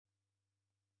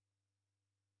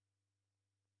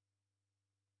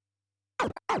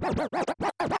Daddy,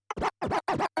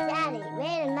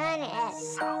 where the money at?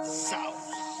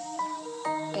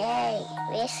 Daddy,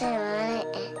 where's the money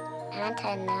at? I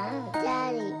don't know.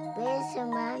 Daddy, where's the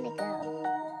money go?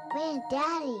 Where's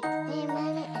Daddy? Where's the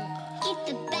money at? Get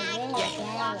the bag.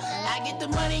 I get the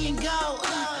money and go.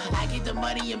 I get the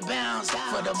money and bounce.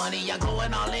 For the money, I'm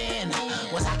going all in.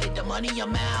 Once I get the money,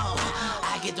 I'm out.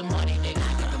 I get the money, nigga.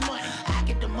 I get the money. I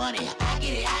get the money. I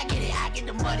get it. I get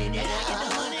the money, nigga. I get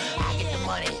the money. I get the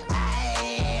money.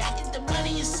 I get the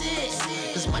money and sit.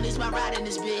 Cause money's my ride in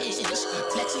this bitch.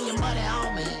 Flexing your money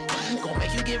on me. Gon'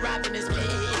 make you get robbed in this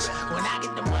bitch. When I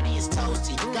get the money, it's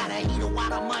toasty. You gotta eat a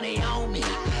lot of money on me.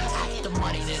 I get the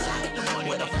money, nigga. I get the money.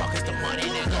 Where the fuck is the money,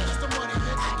 nigga?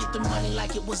 I get the money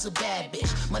like it was a bad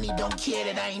bitch. Money don't care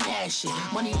that I ain't had shit.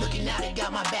 Money looking out, it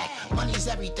got my back. Money's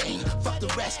everything, fuck the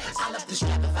rest. I left the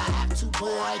strap if I have to, boy.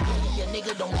 Really, a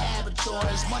nigga don't have a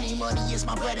choice. Money is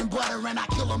my bread and butter, and I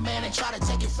kill a man and try to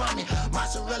take it from me.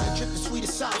 Mozzarella dripping sweet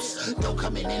as sauce. Don't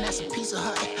coming in, that's a piece of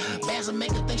her. Bands will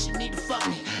make her think she need to fuck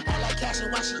me. I like cash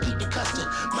and why she eat the custard.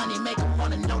 Money make her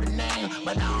wanna know the name,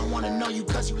 but I don't wanna know you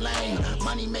cause you lame.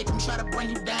 Money make them try to bring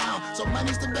you down, so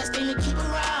money's the best thing to keep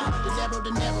around.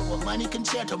 The never, with money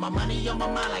concerto. My money on my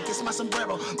mind like it's my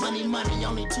sombrero. Money,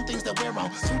 only two things that we're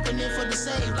on. Swooping in for the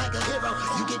save like a hero.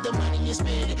 You get the money and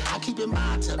spend it. I keep it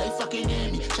mine till they fucking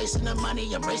end me. Chasing the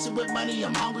money, I'm racing with money.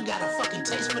 I'm hungry, got a fucking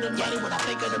taste for the money. When I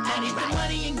think of the money, I get the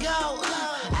money and go.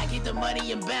 I get the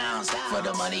money and bounce. For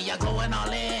the money, I'm going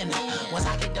all in. Once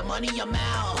I get the money, I'm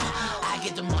out. I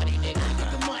get the money, nigga. I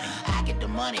get the money. I get the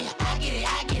money. I get it.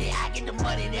 I get the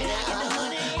money, nigga. I get the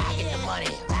money. I get the money.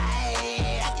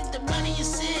 I get the money and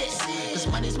sit. Cause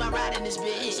money's my ride in this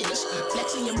bitch.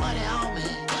 Flexing your money on me.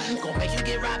 Gon' make you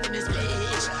get robbed in this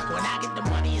bitch. When I get the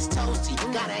money, it's toasty.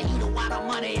 You gotta eat a lot of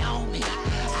money on me.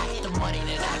 I get the money,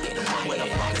 nigga. I get the money. Where the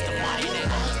fuck's the money,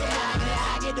 nigga?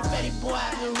 I get the Fetty boy,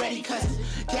 I've been ready, cousin.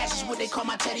 Cash is what they call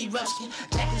my Teddy Ruxpin.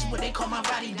 Jack is what they call my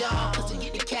Roddy dog. Cause to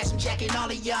get the cash, I'm jacking all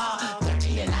of y'all.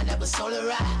 13 and I never sold a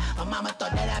ride. My mama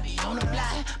thought that I'd be on the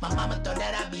block. My mama thought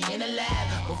that I'd be in the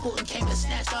lab. But Putin came to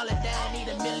snatch all of that. I need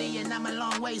 $1 million, I'm a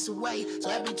long ways away. So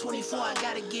every 24 I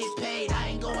gotta get paid. I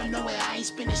ain't going nowhere, I ain't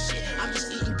spending shit. I'm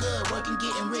just eating good, working,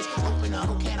 getting rich. Hoping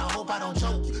who can, I hope I don't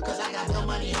choke you. Cause I got no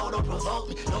money, hold don't provoke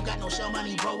me. Don't got no show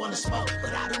money, bro, wanna smoke.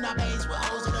 But I do not maze with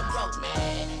hoes that are broke,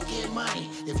 man. Get money,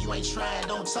 if you ain't trying,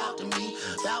 don't talk to me.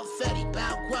 Bout Fetty,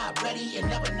 bout guap, ready and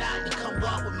never not to come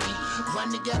walk with me.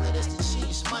 Run together, that's the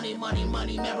Chiefs. Money,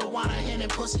 marijuana, hand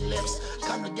and pussy lips.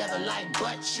 Come together like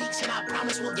butt cheeks, and I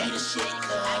promise we'll get the shit.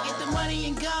 I get the money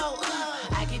and go.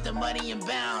 I get the money and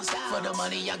bounce. For the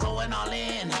money, I'm going all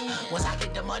in. Once I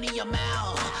get the money, I'm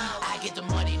out. I get the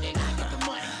money, nigga. I get the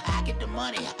money. I get the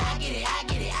money. I get it.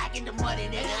 I get the money,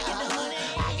 nigga. I get the money.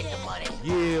 I get the money.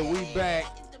 Yeah, we back.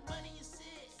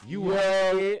 You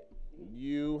high yet?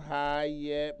 You high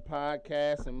yet?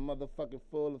 Podcast and motherfucking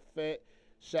full effect.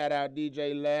 Shout out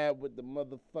DJ Lab with the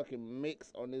motherfucking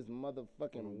mix on this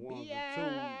motherfucking one.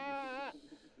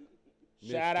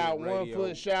 Shout out Radio. 1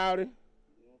 Foot Shouty. 1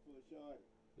 Foot Shouty.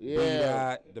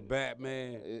 Yeah. The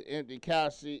Batman. Empty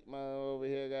couch seat, man, over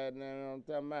here. Goddamn, you know what I'm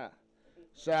talking about.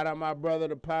 Shout out my brother,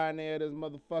 the pioneer, this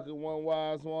motherfucking One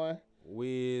Wise One.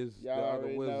 Wiz, y'all the other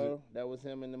already wizard. know that was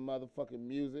him in the motherfucking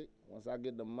music. Once I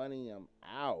get the money, I'm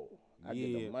out. I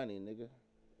get the money, nigga.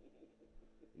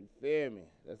 You feel me?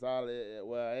 That's all it,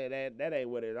 well, that ain't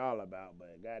what it's all about,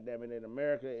 but goddamn it, in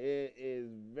America, it is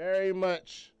very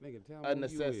much nigga, tell a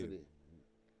necessity.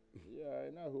 You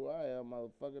already know who I am,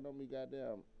 motherfucker. Don't be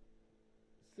goddamn.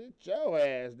 Sit your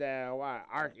ass down while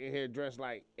Ark in here dressed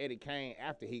like Eddie Kane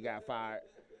after he got fired.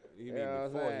 You mean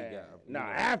before he got? No,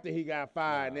 after he got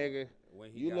fired, nigga.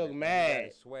 When you look mad. He got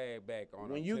his swag back on.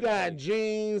 When you got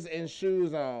jeans and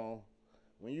shoes on,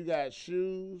 when you got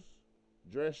shoes,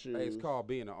 dress shoes. Hey, it's called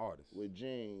being an artist. With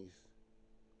jeans.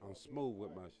 I'm smooth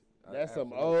with my shit. That's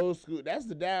some old school. That's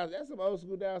some old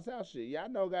school down south shit. Y'all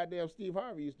know goddamn Steve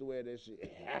Harvey used to wear that shit.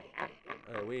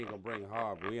 Hey, we ain't gonna bring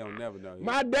Harvey. We don't never know.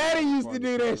 My daddy used to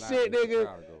do that shit, nigga.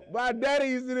 My daddy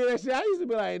used to do that shit. I used to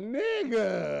be like,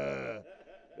 nigga.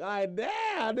 Like,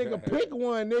 damn, nigga, pick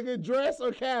one, nigga. Dress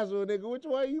or casual, nigga. Which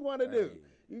one you want to do?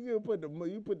 You put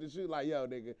the shoe like, yo,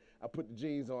 nigga, I put the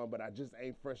jeans on, but I just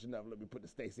ain't fresh enough. Let me put the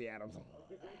Stacey Adams on.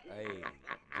 Hey,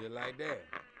 just like that.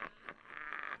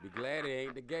 Be glad it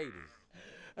ain't the Gators.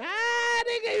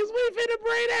 Niggas, we finna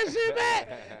bring that shit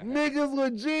back. Niggas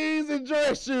with jeans and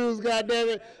dress shoes,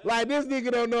 goddammit. Like, this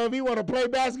nigga don't know if he want to play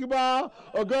basketball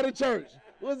or go to church.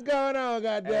 What's going on,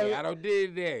 goddamn Hey, it? I done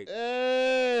did that.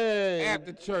 Hey.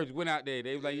 After church, went out there.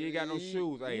 They was like, you ain't got no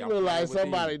shoes. Hey, You I'm look playing like with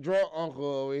somebody these. drunk uncle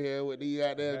over here with these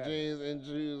goddamn jeans and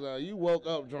shoes on. You woke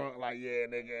up drunk like, yeah,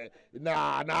 nigga.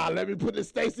 Nah, let me put the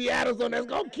Stacey Adams on. That's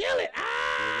gonna kill it.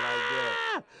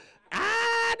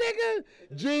 Nigga.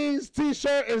 Jeans,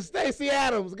 t-shirt, and Stacey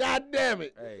Adams. God damn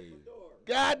it. Hey.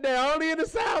 Goddamn, only in the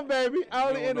South, baby.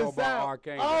 Only in the South.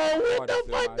 Oh, with the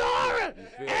fedora.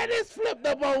 And it's flipped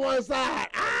up on one side.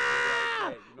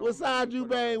 What side you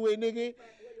bang with, nigga?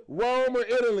 Rome or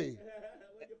Italy?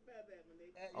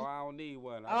 Oh, I don't need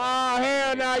one. Oh,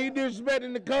 hell no. You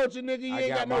disrespecting the culture, nigga. You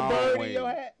ain't got no bird in your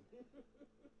hat.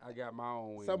 I got my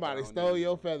own wings. Somebody stole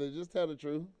your feathers. Just tell the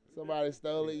truth. Somebody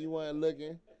stole it. You weren't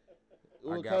looking.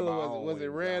 What color was it? Was it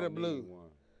red or blue?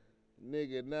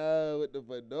 Nigga, no, with the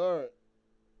fedora.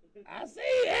 I see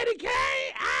Eddie Kane.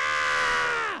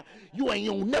 You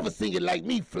ain't never sing it like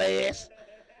me, Flash.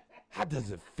 How does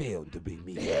it feel to be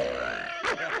me?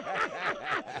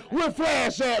 Where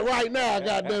Flash at right now,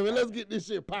 goddammit? Let's get this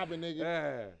shit popping,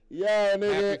 nigga. Yeah,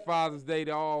 nigga. Happy Father's Day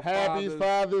to all Happy fathers.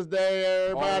 Father's Day,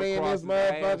 everybody in this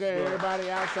motherfucker. Diaspora. Everybody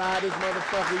outside this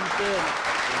motherfucker. You feel me?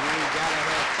 And you ain't gotta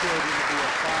have children to be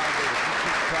a father. If you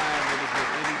keep trying to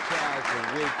give any child some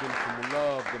wisdom, some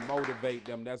love to motivate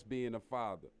them, that's being a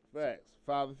father. Facts.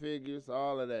 Father figures,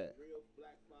 all of that. Real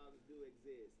black fathers do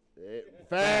exist.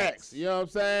 Facts. You know what I'm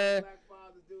saying? Black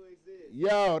fathers do exist.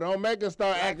 Yo, don't make us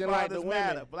start Black acting like the fathers women.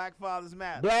 matter. Black fathers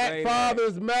matter. Black Say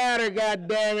fathers matter,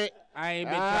 goddammit. I ain't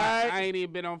been Alright. I ain't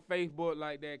even been on Facebook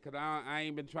like that because I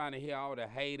ain't been trying to hear all the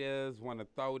haters want to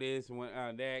throw this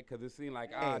and that because it seemed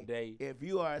like our day. If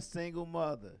you are a single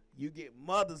mother, you get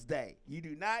Mother's Day. You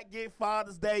do not get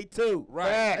Father's Day too.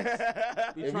 Right.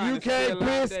 Facts. We If trying you to steal can't our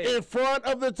piss day. in front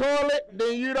of the toilet,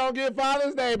 then you don't get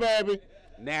Father's Day, baby.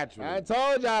 Naturally. I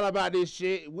told y'all about this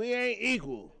shit. We ain't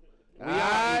equal. We are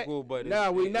Alright? equal, but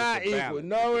no, we it's not a equal. balance.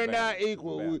 No, It's a we're balance. not It's a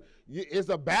equal. balance. It's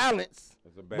a balance,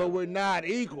 It's a but balance. we're not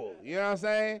equal. You know what I'm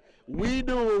saying? We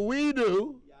do what we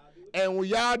do, and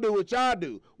y'all do what y'all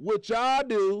do. What y'all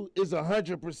do is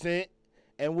 100%,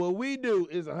 and what we do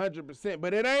is 100%,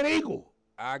 but it ain't equal.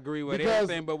 I agree with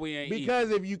everything, but we ain't Because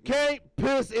if you can't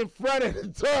piss in front of the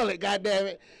toilet,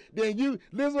 goddammit, then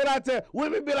this is what I tell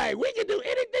women. Be like, we can do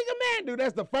anything a man do.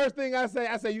 That's the first thing I say.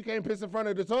 I say you can't piss in front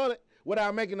of the toilet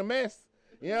without making a mess.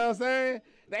 You know what I'm saying?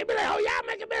 They be like, oh, y'all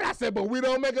make a mess. I said, but we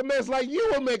don't make a mess like you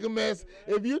will make a mess.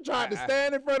 If you tried to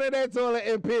stand in front of that toilet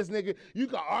and piss, nigga, you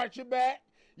can arch your back,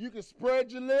 you can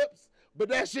spread your lips, but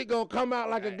that shit gonna come out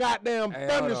like a goddamn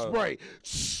thunder hold on. spray.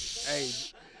 Hey,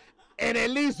 And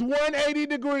at least 180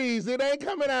 degrees. It ain't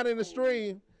coming out in the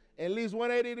stream. At least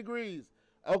 180 degrees.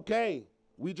 Okay.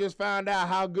 We just found out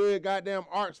how good goddamn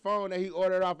Ark's phone that he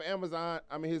ordered off of Amazon.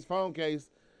 I mean, his phone case.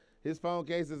 His phone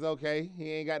case is okay.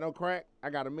 He ain't got no crack. I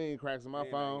got a million cracks in my man,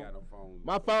 I phone. ain't got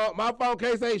no phone. My phone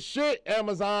case ain't shit,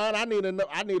 Amazon. I need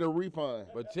a refund.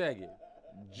 But check it.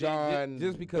 John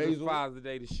Just because Basil. it's Father's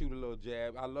Day to shoot a little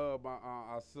jab. I love my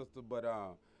our sister, but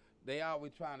they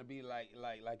always trying to be like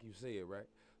you said, right?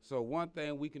 So one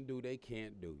thing we can do, they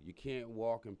can't do. You can't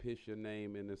walk and piss your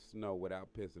name in the snow without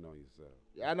pissing on yourself.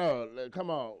 I know. Come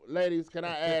on, ladies. Can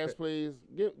I ask, please?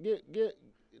 Get.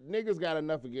 Niggas got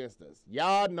enough against us.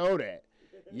 Y'all know that.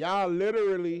 Y'all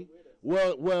literally.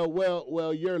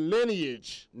 Well. Your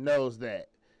lineage knows that.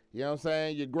 You know what I'm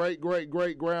saying? Your great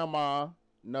grandma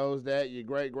knows that. Your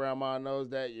great grandma knows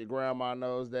that. Your grandma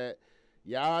knows that.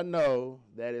 Y'all know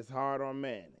that it's hard on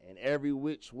men in every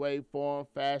which way, form,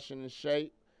 fashion, and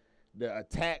shape. The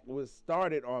attack was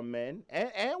started on men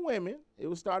and women. It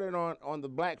was started on the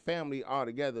black family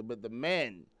altogether, but the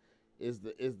man is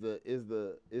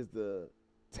the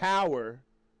tower,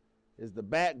 is the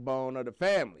backbone of the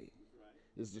family.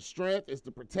 It's the strength, it's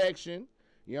the protection.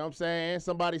 You know what I'm saying?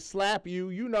 Somebody slap you,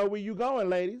 you know where you going,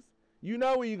 ladies. You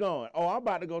know where you going. Oh, I'm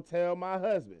about to go tell my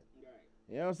husband.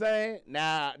 You know what I'm saying?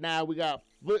 Now we got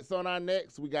foots on our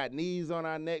necks, we got knees on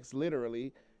our necks,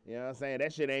 literally. You know what I'm saying?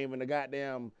 That shit ain't even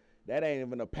that ain't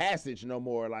even a passage no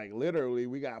more. Like literally,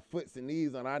 we got foots and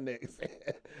knees on our necks.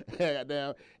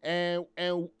 Goddamn. And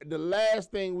the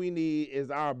last thing we need is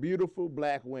our beautiful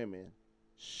black women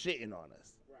shitting on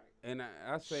us. And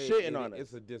I say Shitting on us.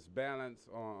 it's a disbalance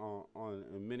on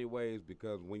in many ways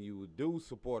because when you do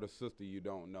support a sister you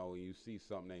don't know and you see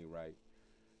something ain't right,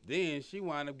 then she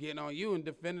wind up getting on you and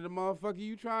defending the motherfucker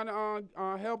you trying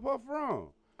to help her from.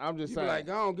 I'm just You saying. be like,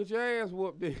 go on, get your ass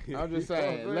whooped. Then. I'm just You know what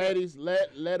saying, I'm ladies,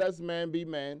 let us men be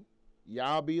men.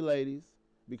 Y'all be ladies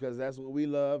because that's what we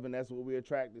love and that's what we're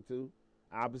attracted to.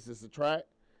 Opposites attract.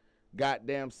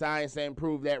 Goddamn science ain't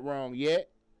proved that wrong yet.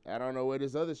 I don't know where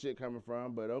this other shit coming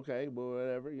from, but okay, but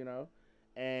whatever, you know.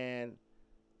 And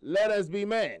let us be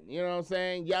men. You know what I'm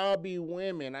saying? Y'all be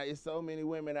women. It's so many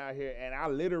women out here, and I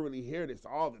literally hear this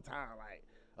all the time. Like,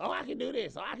 oh, I can do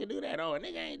this, oh, I can do that, oh, a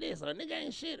nigga ain't this, or a nigga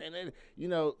ain't shit. And then, you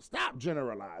know, stop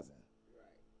generalizing.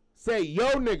 Say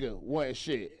your nigga wasn't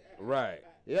shit. Right.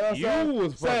 You know what I'm saying?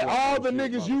 was say fucking all with the some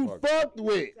niggas shit, you motherfucker. fucked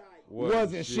with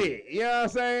wasn't shit. You know what I'm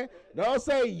saying? Don't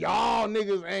say y'all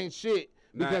niggas ain't shit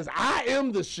because I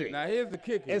am the shit. Now here's the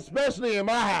kicker. Especially in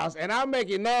my house, and I make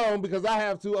it known because I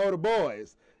have 2 older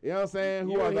boys. You know what I'm saying?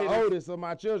 Who are the oldest of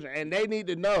my children, and they need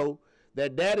to know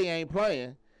that daddy ain't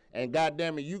playing. And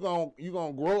goddamn it, you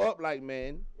gonna grow up like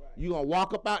men. You gonna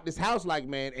walk up out this house like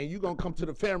man, and you gonna come to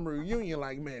the family reunion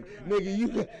like man.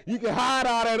 Nigga, you can hide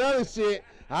all that other shit.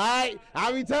 All right,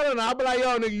 I be telling them, I be like,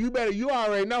 yo, nigga, you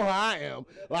already know how I am.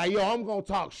 Like, yo, I'm gonna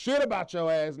talk shit about your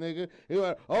ass, nigga. You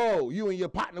like, oh, you and your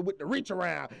partner with the reach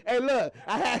around. Hey, look,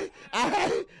 I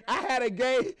had a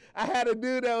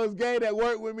dude that was gay that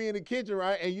worked with me in the kitchen,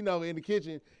 right? And you know, in the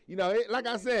kitchen, you know, like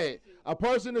I said, a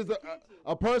person is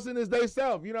they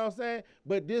self. You know what I'm saying?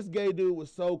 But this gay dude was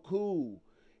so cool.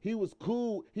 He was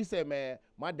cool. He said, man,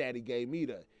 my daddy gave me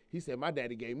the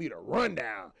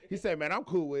rundown. He said, man, I'm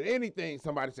cool with anything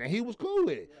somebody said. He was cool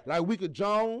with it. Like, we could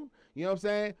Joan, you know what I'm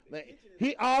saying? Like,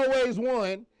 he always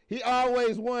won.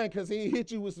 Because he hit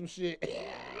you with some shit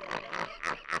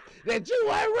that you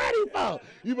weren't ready for.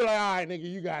 You be like, all right,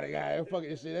 nigga, you got it, guy. Fuck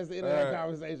this shit. That's the end of that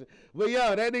conversation. But,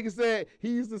 yo, that nigga said,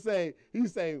 he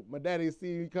say, my daddy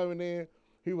see me coming in.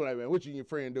 He was like, man, what you and your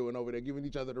friend doing over there, giving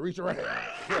each other the reach around? Nigga,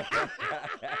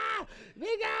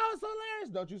 I was hilarious.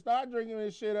 Don't you start drinking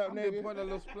this shit up, nigga. Put a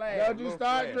little splash. Don't you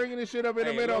start drinking this shit up in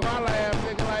the middle of my laugh,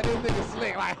 nigga, like this nigga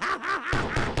slick, like,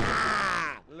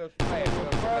 Little splash.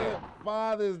 Brother,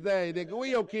 Father's Day, nigga. Where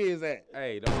your kids at?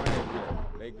 Hey, don't worry.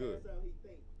 They good.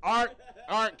 Art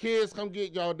kids, come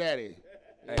get your daddy.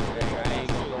 Hey, I ain't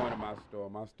gonna go into my store.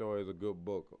 My store is a good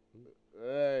book.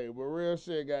 Hey, but real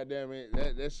shit, goddamn it,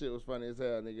 that shit was funny as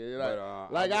hell, nigga.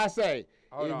 Like, But, I say,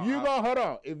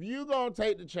 if you gonna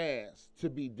take the chance to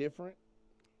be different,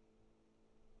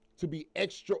 to be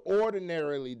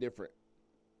extraordinarily different,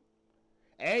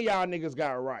 and y'all niggas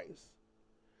got rights,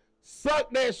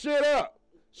 suck that shit up.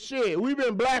 Shit, we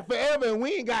been black forever and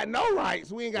we ain't got no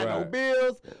rights. We ain't got no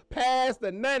bills passed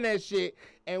or none of that shit,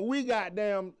 and we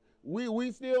goddamn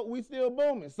we still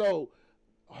booming. So,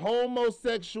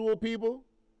 homosexual people,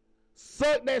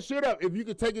 suck that shit up. If you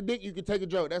can take a dick, you can take a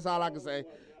joke. That's all I can say.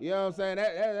 You know what I'm saying?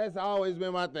 That's always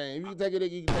been my thing. If you can take a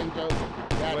dick, you can take a joke.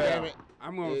 God damn it.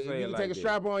 I'm gonna say if you it can like take a this.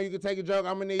 strap on, you can take a joke.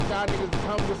 I'm gonna need y'all niggas to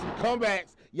come with some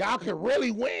comebacks. Y'all can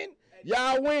really win.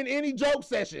 Y'all win any joke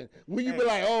session. When you be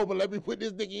like, oh, but let me put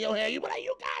this dick in your hand, you be like,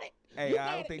 you got it. Hey,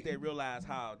 I don't think they realize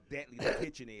how deadly the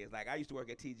kitchen is. Like, I used to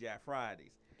work at TGI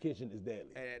Fridays. Kitchen is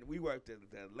deadly. And we worked the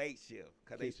late shift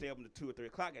because they stay open to 2 or 3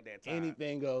 o'clock at that time.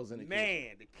 Anything goes in the kitchen.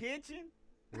 Man, the kitchen.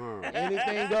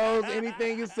 Anything goes,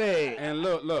 anything is said. And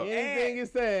look. Anything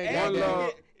is said. And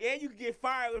goddamn. you can get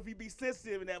fired if you be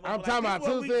sensitive in that. I'm talking about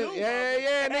two cents.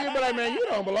 Yeah, nigga be like, man, you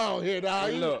don't belong here, dog.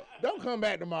 Hey, look. Don't come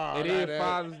back tomorrow. It is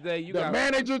Father's Day. You the got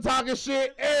manager talking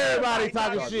shit. Everybody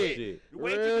talking shit. The Real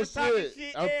waitress talking shit.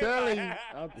 shit.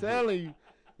 I'm telling you.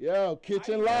 Yo,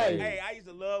 kitchen life. Hey, I used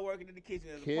to love working in the kitchen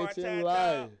as a Kitchen part-time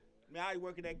life. job. Man, I was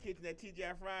working that kitchen at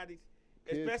TGI Fridays,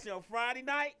 especially on Friday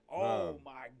night. Oh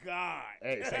my God.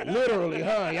 Hey, say literally,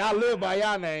 huh? Y'all live by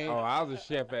y'all name. Oh, I was a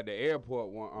chef at the airport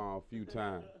a few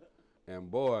times. And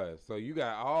boy, so you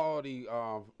got all the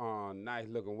nice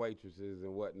looking waitresses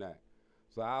and whatnot.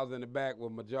 So I was in the back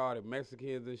with majority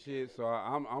Mexicans and shit. So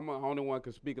I'm the only one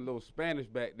could speak a little Spanish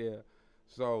back there.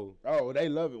 So they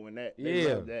love it when that.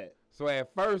 They love that. So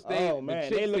at first the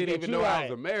chicks didn't even know I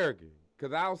was American.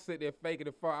 Cause I was sitting there faking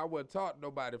it for. I wouldn't talk to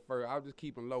nobody first. I was just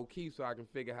keeping low key so I can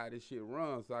figure how this shit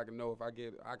runs, so I can know if I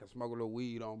can smoke a little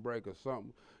weed on break or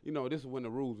something. You know, this is when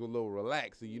the rules were a little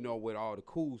relaxed, and you know where all the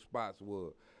cool spots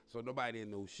were. So nobody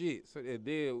didn't know shit. So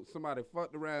then somebody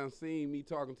fucked around, seen me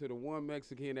talking to the one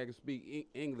Mexican that could speak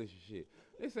English and shit.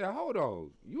 They said, "Hold on,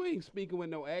 you ain't speaking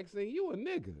with no accent. You a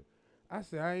nigga." I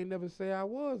said, "I ain't never say I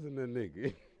wasn't a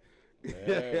nigga."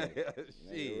 Shit.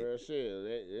 Real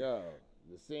shit. Yo.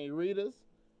 The senoritas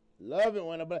love it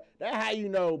when that's how you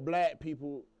know black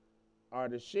people are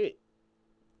the shit.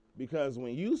 Because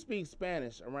when you speak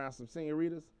Spanish around some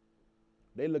senoritas,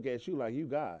 they look at you like you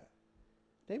God.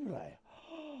 They be like,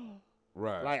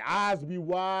 right. Like eyes be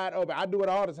wide open. I do it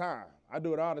all the time.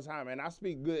 And I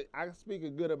speak a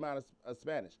good amount of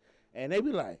Spanish. And they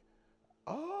be like,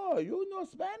 oh, you know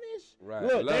Spanish? Right.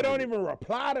 Look, they don't even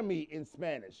reply to me in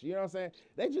Spanish. You know what I'm saying?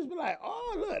 They just be like,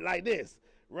 oh, look, like this.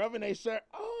 Rubbing their shirt.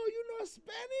 Oh, you know about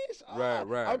Spanish?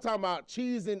 Right. I'm talking about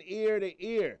cheesing ear to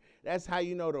ear. That's how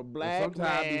you know the black sometimes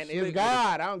I be man slick is with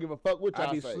God. I don't give a fuck what y'all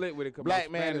I be say. slick with it because Black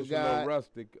my man Spanish is a little God.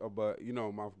 rustic, but you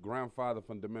know, my grandfather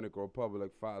from Dominican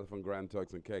Republic, father from Grand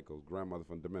Turks and Caicos, grandmother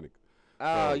from Dominica.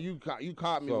 Oh, So- you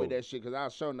caught me so- with that shit because I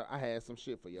was showing I had some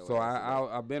shit for you. So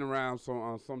I've been around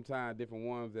sometimes different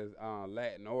ones that's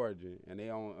Latin origin, and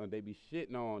they be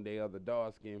shitting on they other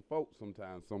dark skinned folks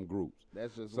sometimes, some groups.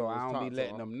 That's just So what I was don't be taught to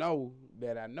letting 'em. them know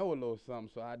that I know a little something.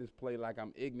 So I just play like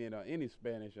I'm ignorant of any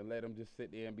Spanish and let them just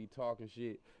sit there and be talking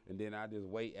shit. And then I just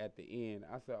wait at the end.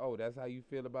 I said, oh, that's how you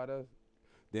feel about us?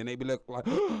 Then they be like,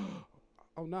 oh,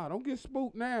 no, don't get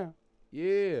spooked now.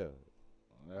 Yeah.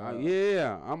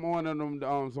 Yeah, I'm on them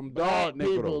some Black dog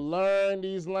people niggas. learn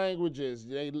these languages.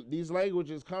 These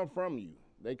languages come from you.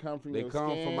 They come from They your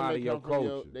come skin. from out they of your come from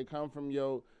culture. They come from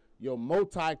your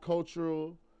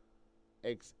multicultural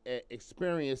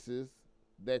experiences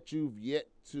that you've yet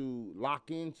to lock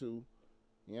into.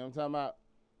 You know what I'm talking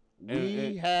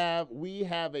about? We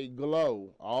have a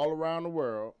glow all around the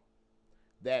world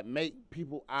that make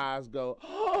people's eyes go,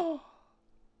 oh,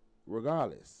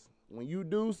 regardless. When you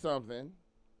do something,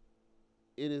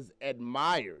 it is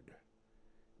admired.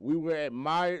 We were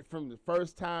admired from the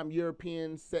first time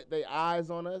Europeans set their eyes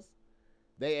on us.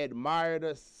 They admired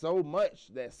us so much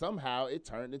that somehow it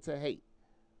turned into hate.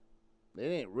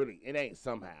 It ain't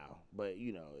somehow, but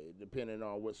you know, depending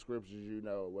on what scriptures you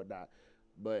know or whatnot,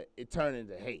 but it turned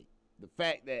into hate. The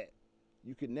fact that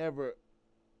you could never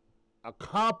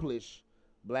accomplish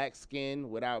black skin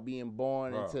without being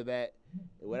born into that,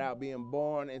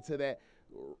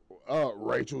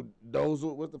 Rachel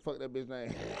Dozel, what the fuck that bitch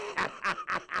name?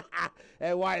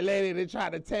 That white lady that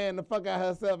tried to tan the fuck out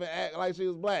herself and act like she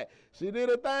was black. She did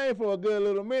her thing for a good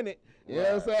little minute. You know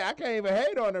what I'm saying? I can't even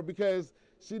hate on her because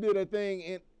she did her thing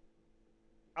in.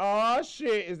 Oh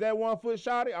shit! Is that 1 foot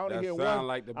shawty? I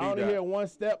only hear one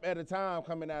step at a time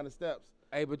coming down the steps.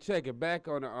 Hey, but check it back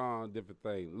on the different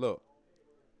thing. Look,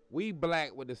 we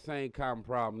black with the same common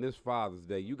problem this Father's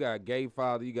Day. You got gay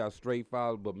father, you got straight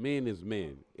father, but men is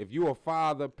men. If you a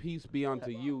father, peace be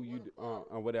unto you. You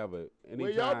or whatever. Where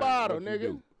your bottle, what you nigga?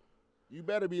 do. You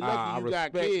better be I lucky you got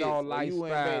respect kids all or you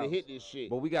ain't ready to lifestyles, hit this shit.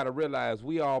 But we got to realize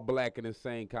we all black in the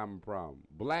same common problem.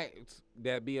 Blacks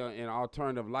that be in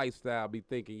alternative lifestyle be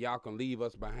thinking y'all can leave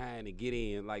us behind and get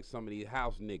in like some of these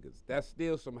house niggas. That's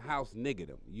still some house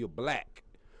niggerdom. You're black.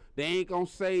 They ain't gonna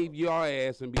save your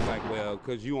ass and be like, well,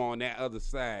 cause you on that other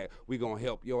side, we gonna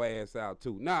help your ass out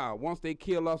too. Nah, once they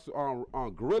kill us on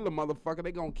gorilla motherfucker,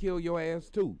 they gonna kill your ass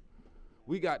too.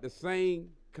 We got the same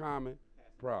common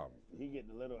problem. He get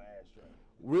the little ashtray.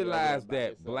 Realize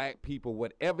that black people,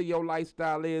 whatever your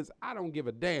lifestyle is, I don't give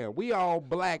a damn. We all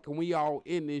black and we all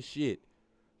in this shit.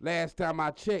 Last time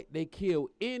I checked, they killed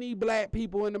any black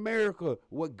people in America,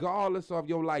 regardless of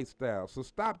your lifestyle. So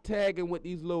stop tagging with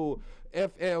these little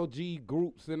FLG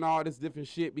groups and all this different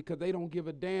shit because they don't give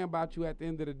a damn about you at the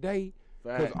end of the day.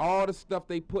 Because all the stuff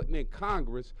they putting in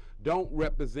Congress don't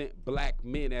represent black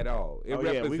men at all. It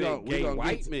represents gay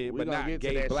white men, but not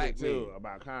gay black men.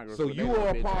 About Congress, so you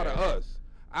are a part of us.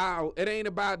 It ain't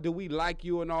about do we like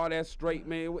you and all that straight,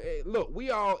 man. Look, we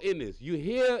all in this. You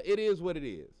hear, it is what it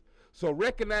is. So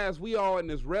recognize we all in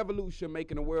this revolution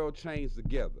making the world change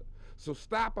together. So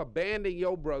stop abandoning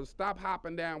your brothers. Stop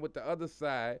hopping down with the other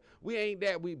side. We ain't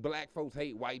that we black folks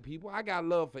hate white people. I got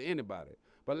love for anybody.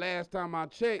 But last time I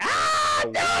checked, I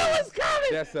knew it was coming.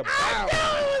 That's about. I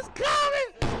knew it was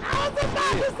coming. I was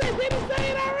about to say, did he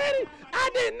say it already? I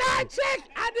did not check.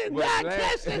 I did not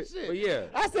catch that shit. But yeah.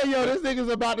 I said, yo, this nigga's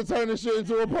about to turn this shit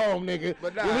into a poem, nigga.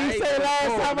 But nah, when he said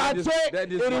last time I checked,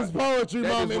 it is poetry that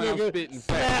moment, just when I'm nigga. spitting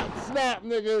Snap,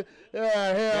 nigga.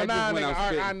 Hell nah, when I'm nigga.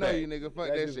 spitting I know facts. you, nigga. Fuck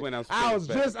That that just shit. when I'm I was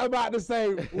spitting just about to say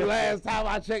last time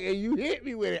I checked, and you hit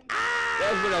me with it.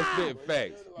 That's when I'm spitting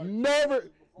facts.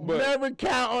 Never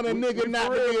count on a nigga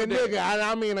not to be a nigga.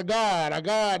 I mean a god,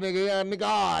 nigga. Yeah, nigga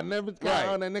God. Never count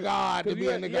on a nigga God to be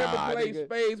a nigga You ever God. play nigga.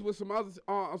 spades with some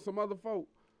other folk?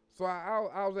 So I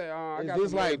was at. I Is got this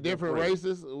some like lesbian different friends.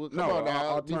 races? Come No, on now,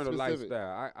 alternative be specific.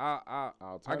 lifestyle. I got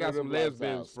Alternative some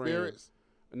lesbian lifestyle. friends. Spirits?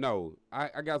 No,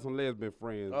 I got some lesbian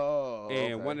friends. Oh,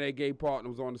 and okay. one of their gay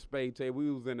partners was on the spade table.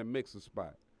 We was in the mixer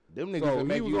spot. Them niggas So will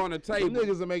make he was you, on the table. Them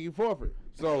niggas will make you forfeit.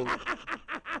 So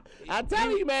I tell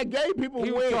you, man, gay people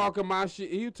he was win. talking my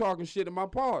shit. He was talking shit to my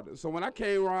partner. So when I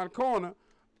came around the corner,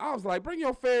 I was like, "Bring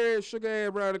your fair ass, sugar ass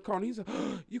around the corner." He said,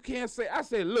 "You can't say." I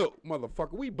said, "Look,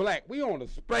 motherfucker, we black. We on the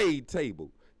spade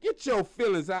table. Get your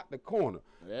feelings out the corner.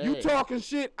 You Hey. talking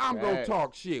shit, I'm gonna Facts.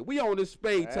 talk shit. We on this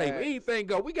spade table. Anything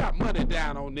go. We got money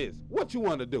down on this. What you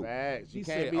want to do?" Facts. You He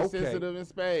can't said, be "Okay." sensitive in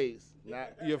spades. You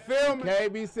You feel me?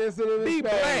 Can't be sensitive in Be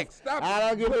space. black. Stop I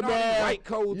don't give a putting all these damn. white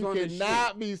codes You on this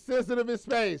cannot be sensitive in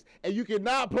space, and you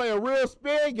cannot play a real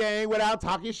spin game without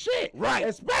talking shit. Right.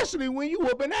 Especially when you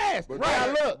whooping ass. But Now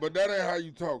look. But that ain't how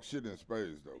you talk shit in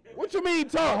space, though. What you mean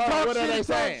talk What are they shit,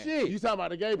 talk saying? shit? You talking about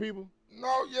the gay people?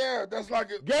 No, yeah, that's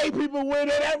like it. Gay people win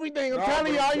at everything. I'm No,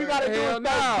 telling you, but all you gotta do Hell is no.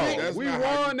 talk dick. That's We not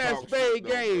how won you that talk spade shit, though,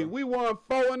 game. bro. We won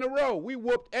 4 in a row. We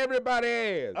whooped everybody's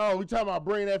ass. Oh, we talking about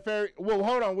bringing that fairy. Well,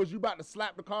 hold on. Was you about to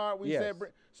slap the card when you Yes.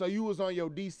 said so you was on your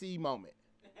DC moment?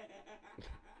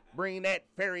 Bring that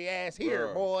fairy ass here,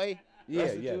 Bruh. boy. Yeah,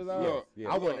 That's what yes, you was on? yes, yes.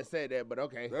 I wouldn't have said that, but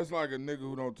okay. That's like a nigga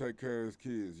who don't take care of his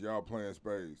kids. Y'all playing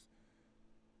spades.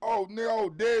 Oh,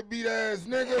 nigga, deadbeat ass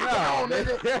nigga. Come on,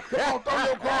 nigga. Come on, throw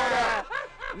your card out.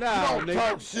 No, You don't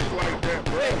talk shit like that,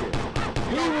 bro.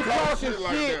 He don't was talk talking shit shit.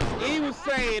 like that, bro. He was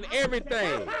saying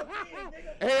everything.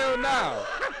 Hell no.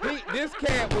 This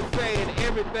cat was saying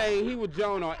everything. He was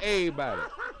joning on everybody.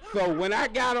 So when I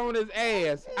got on his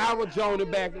ass, I was joning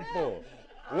back and forth.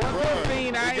 Once Bruh, he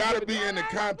seen I it ain't gotta give be a- in the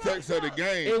context of the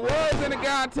game. It bro. was in the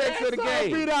context of the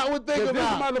game. Beat out would think 'Cause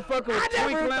about. this motherfucker was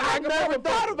twinkling I like a never motherfucker.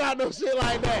 thought about no shit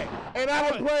like that. And I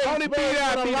done played Only space beat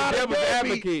out with a be the lot of devil's deadbeats.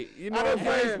 advocate. You know I what done I'm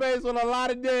played saying? space with a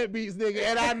lot of deadbeats, nigga,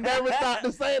 and I never thought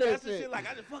to say that That's the shit. shit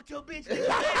like I just fucked your bitch.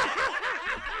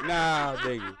 Nigga. Nah,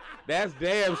 nigga. That's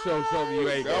damn sure something you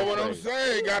ain't That's gonna what I'm say.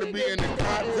 saying. It gotta be in the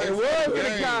context. It of was the in the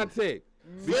game. context.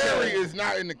 Very is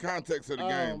not in the context of the Oh,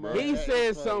 game, bro. man. He That said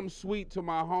is funny. something sweet to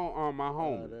my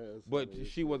homie, that's but funny.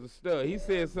 she was a stud. He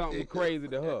said something crazy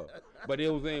to her, but it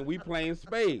was in we playing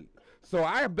spade. So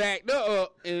I backed her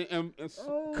up and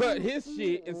cut his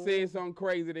shit and said something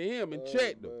crazy to him and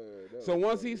checked him. So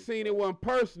once he seen it wasn't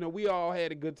personal, we all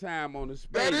had a good time on the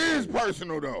spade. That is game.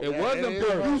 personal, though. It wasn't is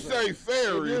personal. You say It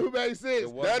fairy. do make sense.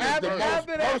 It was- That is the most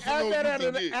personal you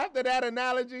can get. After that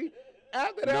analogy, No,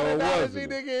 it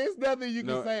wasn't. nigga, it's nothing you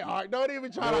No. can say. Art, don't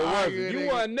even try No, to it argue. wasn't. You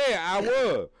nigga. wasn't there. I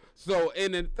was. So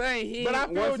and the thing he But I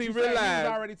feel once what he you said, he realized.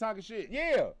 was already talking shit.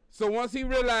 Yeah. So once he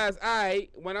realized,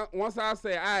 once I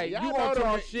say, Y'all you know gonna them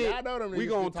talk ni- shit, y'all know them we niggas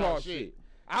gonna can talk talk shit. shit.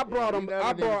 I brought we him. know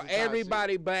I them niggas brought can talk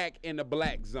everybody back in the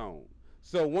black zone.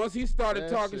 So once he started That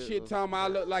talking shit shit, was talking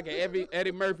about I look like an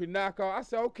Eddie Murphy knockoff, I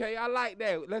said, okay, I like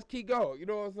that. Let's keep going. You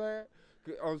know what I'm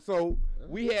saying? So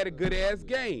we had a good ass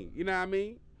game. You know what I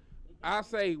mean? I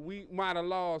say we might have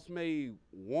lost maybe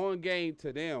one game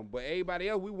to them, but everybody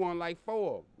else we won like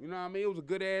 4. You know what I mean? It was a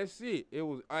good ass shit. It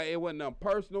wasn't nothing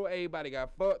personal. Everybody got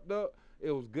fucked up.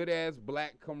 It was good ass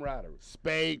black camaraderie.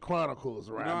 Spade Chronicles,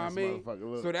 You right? know what I mean?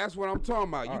 Look. So that's what I'm talking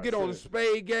about. You Alright, get on the shit.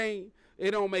 spade game, it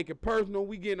don't make it personal.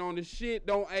 We getting on the shit,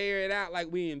 don't air it out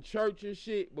like we in church and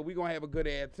shit, but we gonna have a good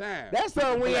ass time. That's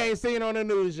something we Black. ain't seen on the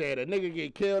news yet. A nigga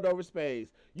get killed over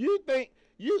spades. You think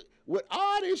with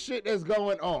all this shit that's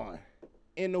going on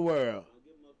in the world?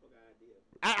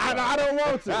 I don't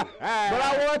want to, but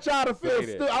I want y'all to feel Say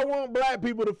that. stupid. I want black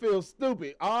people to feel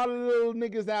stupid. All the little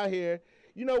niggas out here,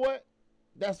 you know what?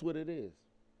 That's what it is.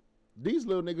 These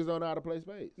little niggas don't know how to play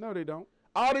spades. No, they don't.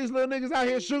 All these little niggas out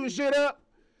here shooting shit up.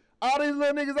 All these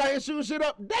little niggas out here shooting shit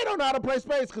up. They don't know how to play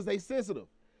spades because they sensitive.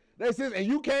 And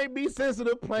you can't be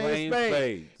sensitive playing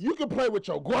spades. You can play with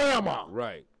your grandma.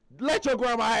 Right. Let your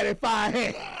grandma have that 5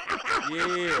 hand.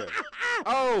 Yeah.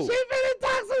 Oh. She finna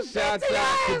talk some shit Shouts to your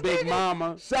out to ass, Big nigga.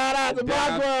 Mama. Shout out to my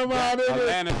Down- grandma, nigga.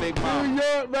 Atlanta Big New Mama.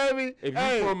 York, baby. If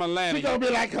you from Atlanta, she gonna be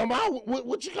like, come on,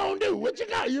 what you gonna do? What you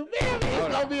got? You feel me? It's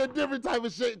Hold gonna on. be a different type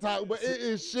of shit talk, but it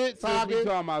is shit Since we talking.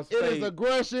 talking about It is spades.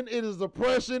 aggression. It is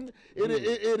oppression. It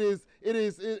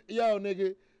is, yo,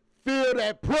 nigga. Feel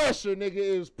that pressure, nigga. It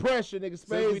is pressure, nigga. Since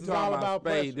we Spades is all talking about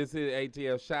spade, pressure. this is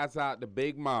ATL. Shouts out to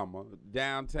Big Mama,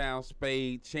 downtown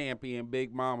spade champion.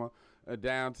 Big Mama,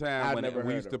 downtown. I when never we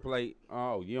heard used of to play.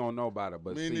 Oh, you don't know about it,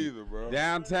 but Me see, neither, bro.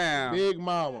 Downtown. Big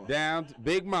Mama.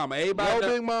 Big Mama. Everybody Your know-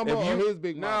 Big Mama if or you- his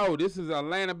Big Mama? No, this is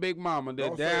Atlanta Big Mama. The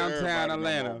Don't say downtown everybody no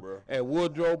Atlanta more, bro. at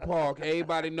Woodrow Park.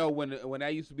 Everybody know when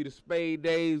that used to be the spade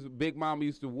days. Big Mama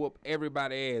used to whoop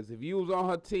everybody ass. If you was on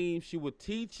her team, she would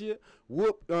teach you,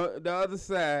 whoop the other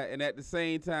side, and at the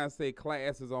same time say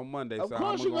classes on Monday. Of so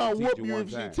course I'm she gonna teach whoop you you one if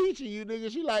she time. teaching you, nigga.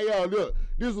 She like, yo, look,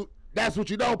 that's what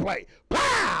you don't play.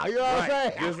 Pow! You know what I'm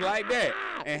saying? Just like that.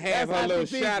 And have That's her how little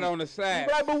she teach shot you. on the side. You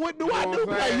be like, but what do You I know do what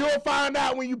I'm play? saying? You'll find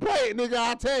out when you play it, nigga.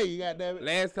 I'll tell you, goddammit.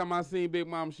 Last time I seen Big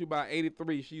Mama, she about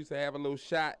 83. She used to have a little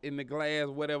shot in the glass,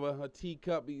 whatever, her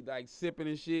teacup be like sipping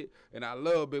and shit. And I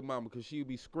love Big Mama because she would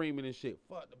be screaming and shit,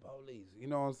 fuck the police. You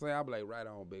know what I'm saying? I be like, right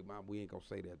on, Big Mama. We ain't gonna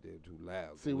say that there too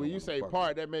loud. See, when you say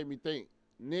part, that made me think.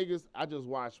 Niggas, I just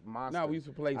watched Monster. No, we used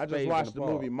to play I spades just in watched the the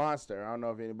park. movie Monster. I don't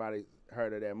know if anybody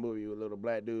heard of that movie with a little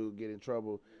black dude get in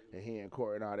trouble and he in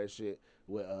court and all that shit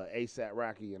with ASAP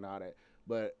Rocky and all that.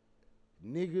 But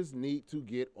niggas need to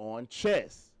get on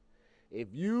chess.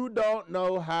 If you don't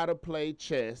know how to play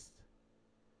chess,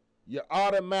 you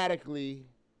automatically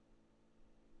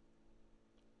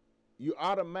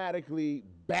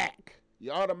back.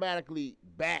 You're automatically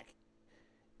back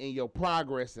in your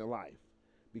progress in life,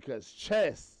 because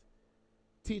chess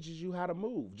teaches you how to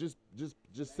move. Just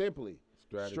simply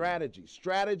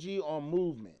strategy on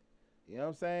movement. You know what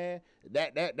I'm saying?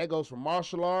 That goes from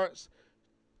martial arts.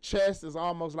 Chess is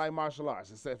almost like martial arts,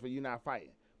 except for you not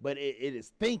fighting. But it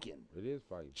is thinking. It is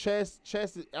fighting. Chess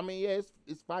is, I mean, yeah,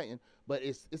 it's fighting, but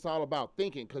it's all about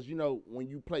thinking, because, you know, when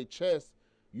you play chess,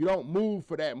 you don't move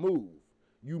for that move.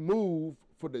 You move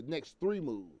for the next 3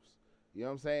 moves. You know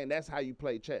what I'm saying? That's how you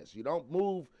play chess. You don't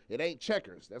move. It ain't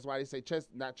checkers. That's why they say chess,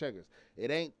 not checkers. It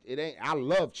ain't. I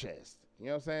love chess. You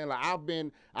know what I'm saying? Like,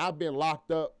 I've been locked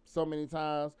up so many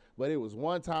times, but it was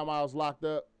one time I was locked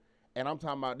up, and I'm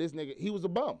talking about this nigga. He was a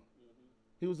bum.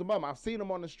 He was a bum. I've seen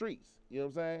him on the streets. You know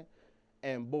what I'm saying?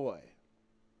 And boy,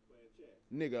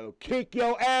 nigga kick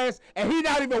your ass, and he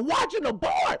not even watching the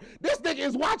board. This nigga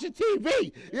is watching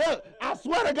TV. Yeah, I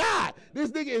swear to God,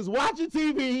 this nigga is watching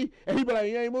TV, and he be like,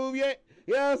 you ain't moved yet?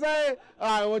 You know what I'm saying?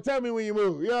 All right, well, tell me when you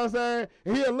move. You know what I'm saying?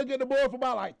 And he'll look at the board for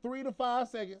about like 3 to 5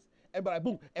 seconds, and be like,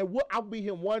 boom. And I'll beat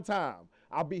him one time.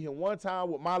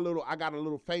 With my I got a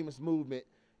little famous movement.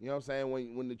 You know what I'm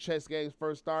saying? When the chess games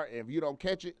first start, and if you don't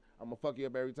catch it, I'm gonna fuck you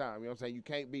up every time. You know what I'm saying? You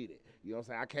can't beat it. You know what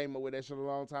I'm saying? I came up with that shit a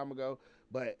long time ago.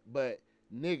 But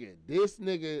nigga, this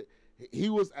nigga, he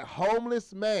was a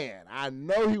homeless man. I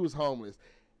know he was homeless.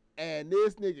 And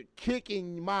this nigga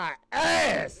kicking my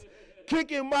ass in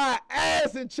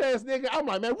chess, nigga. I'm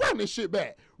like, man, run this shit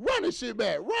back.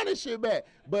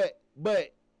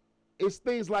 But it's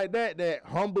things like that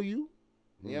humble you.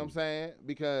 You know what I'm saying?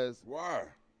 Because why?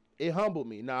 It humbled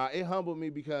me. It humbled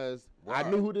me because I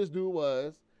knew who this dude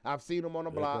was. I've seen him on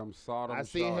the block. I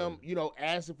seen him, you know,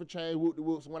 asking for change.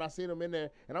 So when I seen him in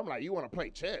there, and I'm like, you want to play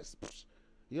chess? Psh.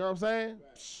 You know what I'm saying?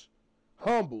 Psh.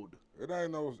 Humbled. It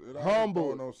ain't humbled.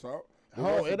 Throwing no salt.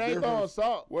 It ain't throwing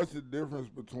salt. What's the difference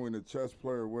between a chess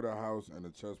player with a house and a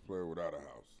chess player without a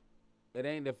house? It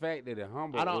ain't the fact that it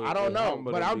humbled. I don't know,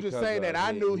 but I'm just saying that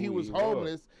I knew he was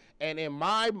homeless, and in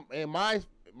my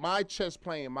chess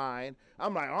playing mind,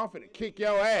 I'm like, I'm finna kick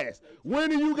your ass. When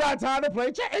do you got time to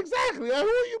play chess? Exactly. Who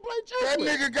you play chess with?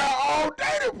 That nigga got all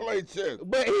day to play chess.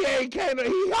 But he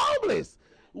homeless.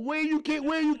 Where you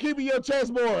keeping your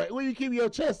chessboard? Where you keeping your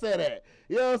chess set at?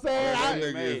 You know what I'm saying?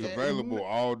 That nigga is available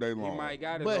all day long. He might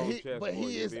got his own chessboard. But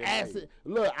he is asking.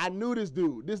 Look, I knew this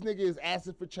dude. This nigga is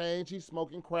asking for change. He's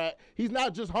smoking crack. He's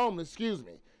not just homeless, excuse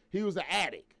me. He was an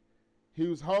addict. He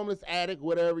was homeless, addict,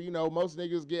 whatever. You know, most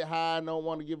niggas get high and don't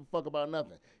want to give a fuck about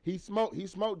nothing. He smoked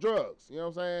drugs. You know what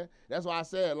I'm saying? That's why I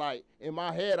said, like, in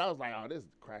my head, I was like, oh, this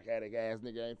crack addict ass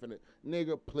nigga ain't finna.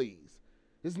 Nigga, please.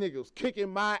 This nigga was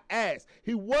kicking my ass.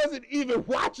 He wasn't even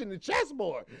watching the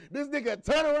chessboard. This nigga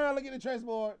turn around, look at the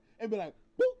chessboard, and be like,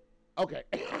 boop, okay.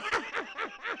 And I'll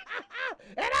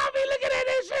be looking at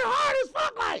this shit hard as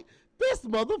fuck like, this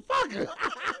motherfucker.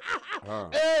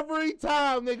 Every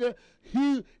time, nigga,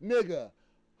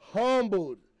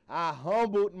 humbled. I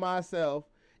humbled myself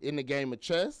in the game of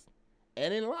chess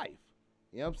and in life.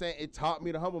 You know what I'm saying? It taught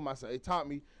me to humble myself. It taught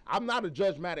me, I'm not a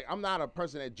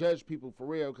person that judge people for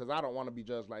real, because I don't want to be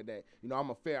judged like that. You know,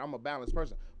 I'm a balanced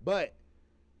person. But,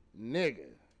 nigga.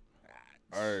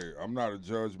 Hey, I'm not a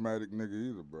judgmatic nigga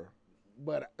either, bro.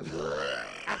 But,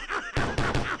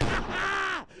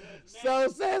 so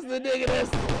says the nigga that's.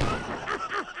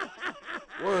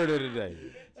 Word of the day.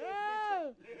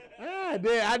 I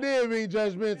did mean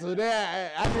judgmental.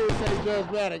 I did say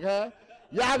judgmatic, huh?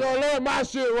 Y'all gonna let my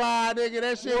shit ride, nigga.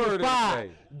 That shit was fire.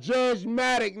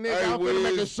 Judgmatic, nigga. Hey, I'm finna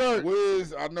make a shirt.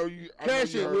 Wiz, I know you.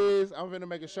 Cash it, Wiz. I'm finna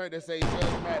make a shirt that say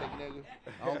judgmatic, nigga.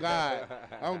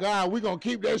 On God. We gonna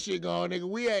keep that shit going,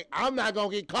 nigga. I'm not gonna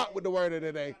get caught with the word of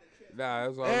the day. Nah,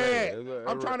 it's all right.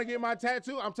 I'm trying to get my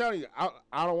tattoo. I'm telling you,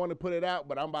 I don't want to put it out,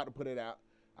 but I'm about to put it out.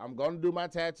 I'm gonna do my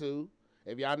tattoo.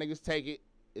 If y'all niggas take it,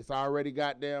 it's already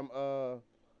goddamn,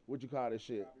 what you call this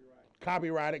shit?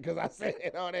 Copyrighted, because I said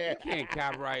it on there. You can't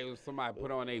copyright what somebody put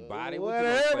on their body.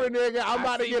 Whatever, nigga. I'm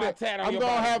about to get it. I'm going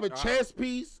to have a chess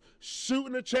piece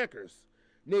shooting the checkers.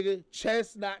 Nigga,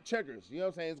 chess, not checkers. You know what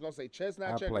I'm saying? It's going to say chess,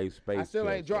 not checkers. I play space I still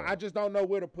chess, ain't draw. though. I just don't know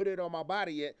where to put it on my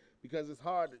body yet, because it's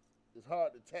hard to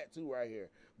tattoo right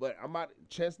here. But I'm about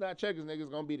chess, not checkers, nigga.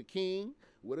 It's going to be the king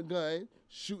with a gun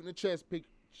shooting a chess piece.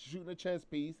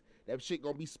 That shit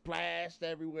gonna be splashed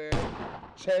everywhere.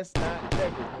 Chess, not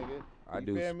checkers, nigga. I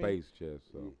do space chess,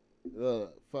 so.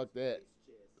 Fuck that.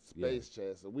 Space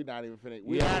chess. So we're not even finna.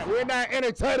 We're not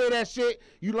entertaining that shit.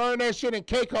 You learn that shit in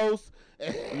Caicos.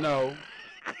 No.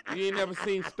 You ain't never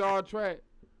seen Star Trek?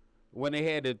 When they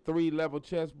had the 3-level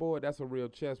chessboard, that's a real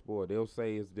chessboard. They'll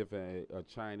say it's different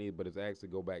Chinese, but it's actually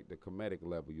go back to Kemetic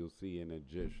level. You'll see in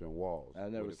Egyptian walls.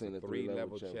 I've never seen a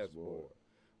 3-level chessboard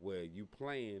where you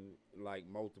playing like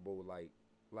multiple like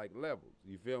levels.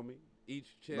 You feel me?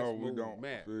 Each chess No, we move don't.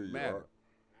 matter. Feel you, Art.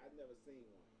 I've never seen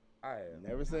one. I have.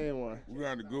 Never seen one. We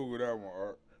got to Google that one,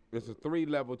 Art. It's a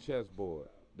 3-level chessboard.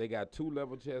 They got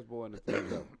 2-level chessboard and a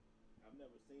 3-level. I've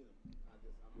never seen them.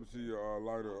 Let me see your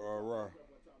lighter, Ryan.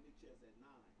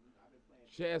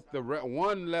 Chess, the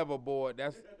 1-level board,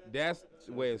 that's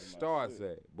where it starts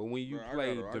at. But when you Man, I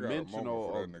play got a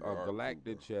dimensional moment for that nigga, or Art,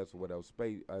 galactic too, chess, or whatever,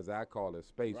 space, as I call it,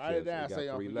 space Write chess, it down it so got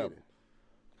y'all 3 forget levels. it.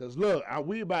 Cause look,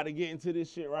 we about to get into this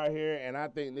shit right here, and I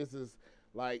think this is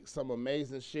like some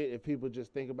amazing shit if people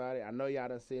just think about it. I know y'all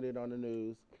done seen it on the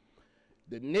news.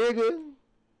 The nigga,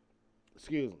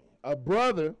 a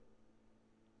brother.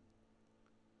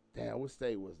 Damn, what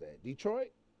state was that?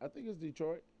 Detroit? I think it's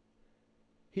Detroit.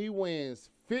 He wins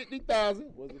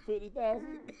 $50,000. Was it $50,000?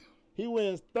 He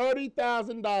wins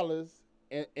 $30,000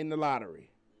 in the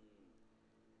lottery,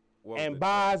 and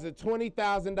buys a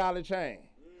 $20,000 chain,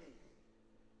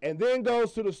 and then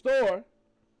goes to the store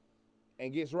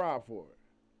and gets robbed for it.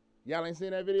 Y'all ain't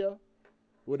seen that video?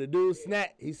 Where the dude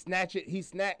he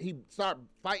start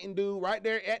fighting dude right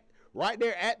there at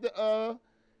the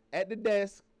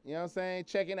desk. You know what I'm saying?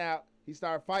 Checking out. He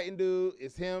started fighting dude.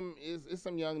 It's him. It's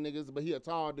some young niggas, but he a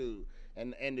tall dude.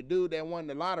 And the dude that won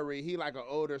the lottery, he like an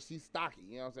older, he's stocky.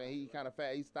 You know what I'm saying? He kind of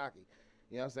fat, he's stocky.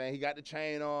 You know what I'm saying? He got the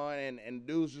chain on, and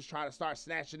dudes just try to start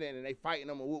snatching it, and they fighting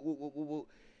him, and whoop, whoop, whoop, whoop, whoop.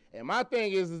 And my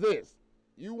thing is this.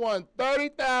 You won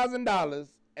 $30,000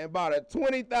 and bought a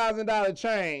 $20,000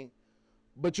 chain,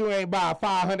 but you ain't buy a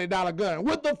 $500 gun.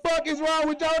 What the fuck is wrong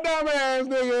with your dumb ass,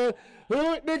 nigga?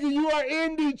 Nigga, you are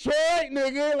in Detroit,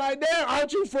 nigga. Like, damn,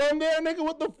 aren't you from there, nigga?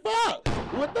 What the fuck?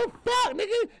 What the fuck,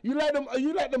 nigga? You let them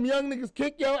young niggas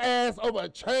kick your ass over a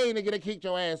chain, nigga. They kicked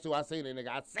your ass too. I seen it, nigga.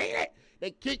 I seen it.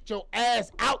 They kicked your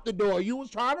ass out the door. You was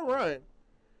trying to run.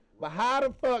 But how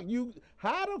the fuck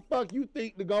you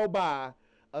think to go buy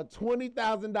a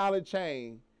 $20,000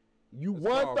 chain? You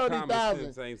won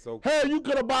 $30,000. So hell, you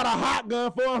could have bought a hot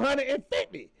gun for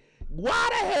 $150. Why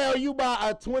the hell you buy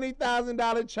a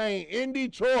 $20,000 chain in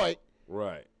Detroit,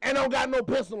 right, and don't got no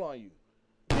pistol on you?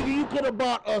 Nigga, you could have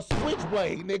bought a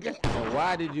switchblade, nigga. And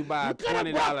why did you buy a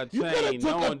 $20 You chain could have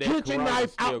knowing took that a kitchen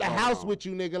knife out the house on? with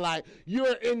you, nigga. Like,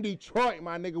 you're in Detroit,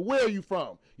 my nigga. Where are you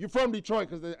from? You're from Detroit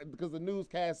because the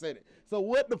newscast said it. So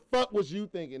what the fuck was you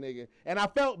thinking, nigga? And I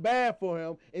felt bad for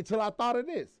him until I thought of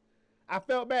this. I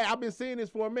felt bad. I've been seeing this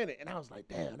for a minute, and I was like,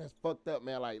 damn, that's fucked up,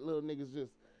 man. Like, little niggas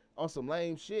just on some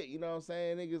lame shit, you know what I'm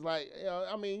saying? Niggas like, you know,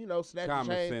 I mean, you know, snatch your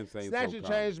change. Snatch your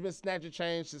change been snatch your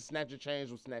change since snatch your change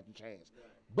was snatch your change.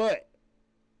 But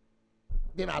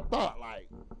then I thought, like,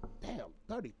 damn,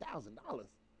 $30,000.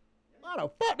 Why the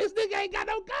fuck this nigga ain't got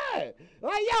no gun?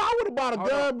 Like, yo, I would have bought a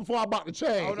gun before I bought the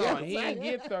chain. Hold on, he didn't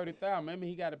get $30,000. Maybe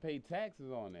he got to pay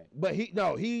taxes on that. But he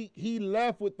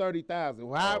left with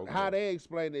 $30,000. How they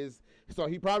explain this? So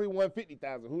he probably won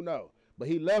 $50,000. Who knows? But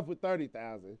he left with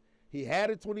 $30,000. He had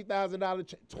a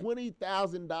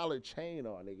 $20,000 chain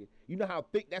on, nigga. You know how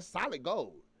thick that's solid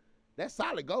gold. That's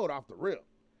solid gold off the rip.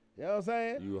 You know what I'm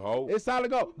saying? You hope. It's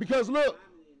solid gold. Because look,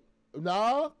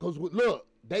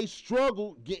 they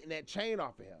struggled getting that chain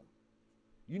off of him.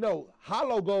 You know,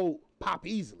 hollow gold pop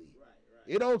easily. Right.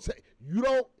 It don't take,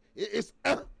 it's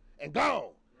and gone.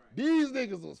 Right. These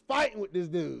niggas was fighting with this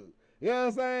dude. You know what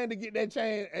I'm saying? To get that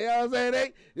chain. You know what I'm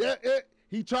saying?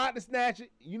 He tried to snatch it.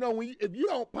 You know, if you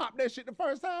don't pop that shit the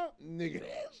first time, nigga,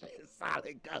 that shit is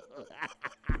solid gold.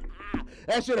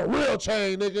 That shit a real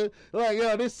chain, nigga. Like,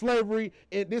 yo, this slavery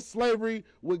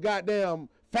with goddamn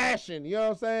fashion. You know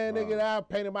what I'm saying, nigga? I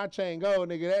painted my chain gold,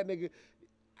 nigga. That nigga,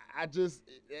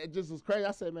 it just was crazy.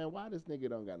 I said, man, why this nigga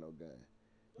don't got no gun?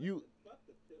 Fuck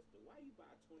the pistol. Why you buy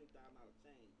a $20,000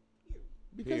 chain? Period.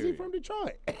 Because he from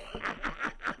Detroit.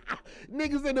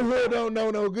 Niggas in the hood don't know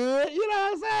no good. You know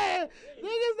what I'm saying?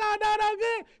 Niggas don't know no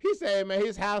good. He said, man,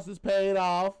 his house is paid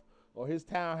off, or his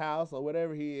townhouse, or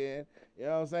whatever he in. You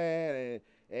know what I'm saying?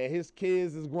 And his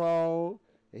kids is grown.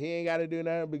 And he ain't got to do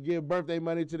nothing but give birthday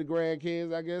money to the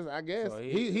grandkids, I guess. So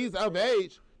he's of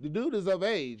age. The dude is of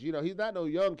age. You know, he's not no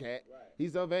young cat. Right.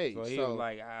 He's of age. So he was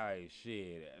like, all right,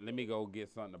 shit, let me go get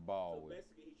something to ball with.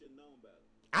 Basically, he should have known better.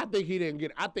 I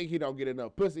think he don't get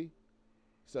enough pussy.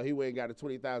 So he went and got a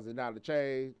 $20,000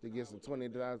 chain to get some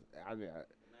 $20,000. Nice car would probably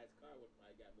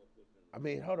got more pussy than I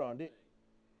mean, hold on.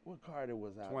 What car there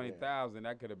was out 20,000.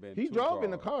 That could have been. there? He 2 drove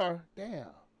in the cars. car. Damn.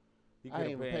 He I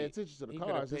didn't even pay attention to the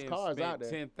cars. His car's out there.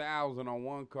 10,000 on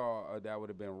one car. That would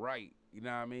have been right. You know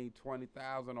what I mean?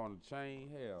 20,000 on the chain.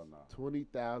 Hell no.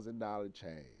 $20,000 chain.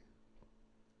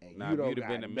 And Nah, you don't you'd have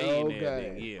been got a no millionaire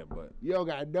then, gun. yeah, but You don't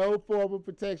got no form of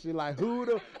protection. Like who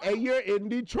the? And you're in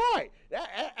Detroit.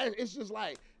 It's just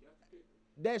like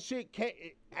that shit can't.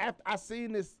 After I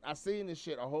seen this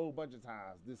shit a whole bunch of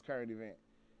times. This current event,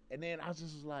 and then I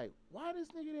just was like, why this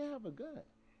nigga didn't have a gun?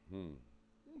 Nigga,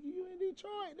 you in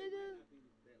Detroit, nigga?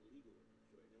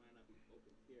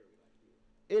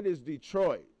 It is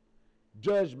Detroit.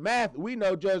 Judge we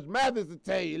know Judge Mathis will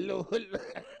tell you, Lord.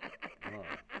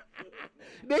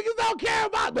 Niggas don't care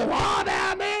about the law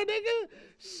down there, nigga.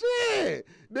 Shit.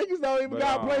 Niggas don't even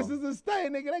got places to stay,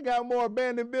 nigga. They got more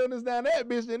abandoned buildings down that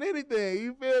bitch than anything.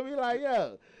 You feel me? Like,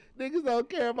 yo, niggas don't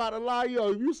care about the law.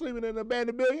 Yo, if you sleeping in an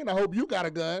abandoned building, I hope you got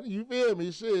a gun. You feel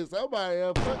me? Shit, somebody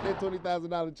fuck that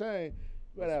 $20,000 chain.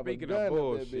 speaking of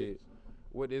bullshit,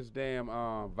 with this damn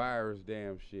virus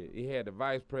damn shit, he had the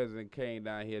vice president came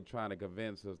down here trying to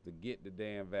convince us to get the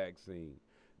damn vaccine.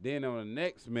 Then on the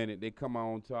next minute, they come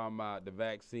on talking about the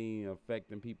vaccine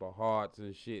affecting people's hearts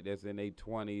and shit that's in their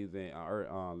 20s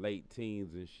and late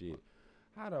teens and shit.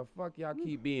 How the fuck y'all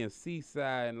keep being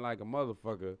seaside and like a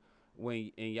motherfucker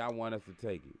and y'all want us to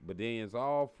take it? But then it's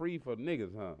all free for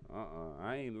niggas, huh?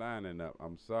 I ain't lining up.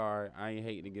 I'm sorry. I ain't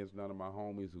hating against none of my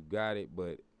homies who got it,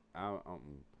 but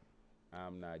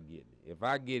I'm not getting it. If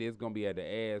I get it, it's gonna be at the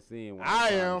ass end. When I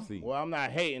am. Well, I'm not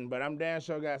hating, but I'm damn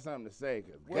sure got something to say.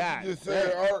 Cause What God, you just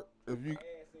said, Art? If you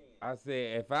I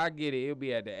said if I get it, it'll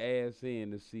be at the ass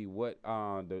end to see what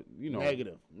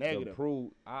negative. the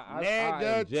proof. I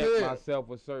Negative. inject myself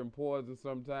with certain poison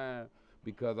sometimes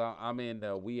because I'm in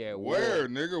the we at war. where,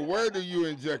 nigga? Where do you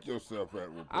inject yourself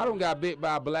at? With I don't got bit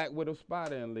by a black widow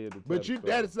spider and lived. But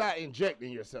that is not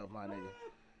injecting yourself, my nigga.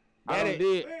 I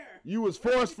did. You was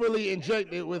forcefully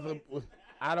injected with a.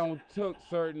 I don't took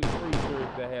certain creatures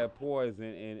that have poison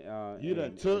and You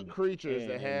done took creatures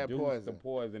that had induced poison. the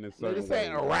poison in certain Nigga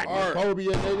saying ways.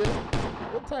 arachnophobia,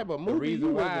 nigga. What type of The movie reason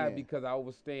you why, living in? because I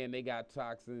was saying they got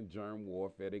toxin, germ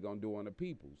warfare they gonna do on the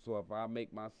people. So if I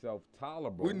make myself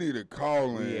tolerable, we need a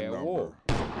call-in we at number. war.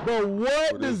 But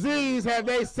what What is- disease have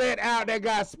they set out that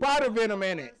got spider venom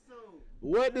in it?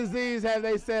 What disease have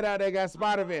they set out that got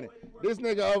spider venom? This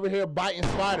nigga over here biting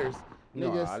spiders. No,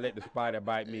 Niggas, I let the spider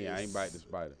bite me. I ain't bite the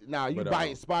spider. nah, you But,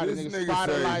 biting spiders. This Nigga, nigga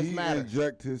spider said lives he matter.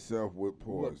 inject himself with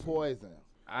poison. With poison.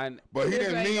 But he This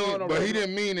didn't ain't mean. on a But he regular-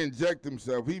 didn't mean inject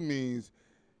himself. He means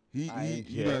he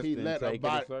Ingest he and let a take it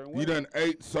bite- certain he way. done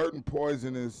ate certain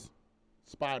poisonous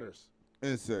Spiders.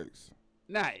 insects.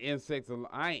 Not insects.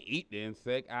 I ain't eat the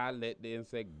insect. I let the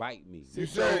insect bite me. You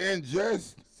said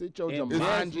ingest? Sit your And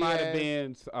Jumanji might have ass.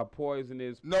 been a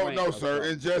poisonous. No, plant no, or sir.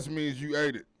 something. Ingest means you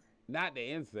ate it. Not the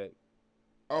insect.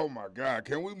 Oh my God!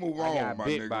 Can we move I on, got my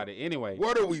bit nigga? by it. Anyway,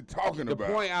 What are we talking the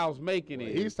about? point I was making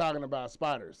is He's talking about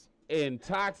spiders. in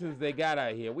toxins they got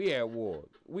out here. We at war.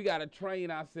 We gotta train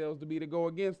ourselves to go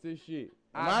against this shit.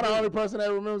 Am I the do. only person that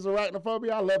remembers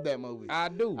arachnophobia? I love that movie. I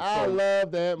do. I So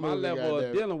love that my movie. level goddamn.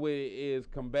 of dealing with it is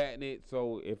combating it.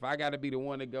 So if I gotta be the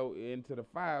one to go into the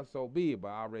fire, so be it. But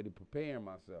I already preparing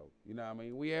myself. You know what I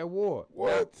mean? We at war.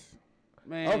 What?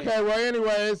 Man. Okay, well,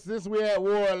 anyways, since we at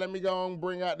war, let me go and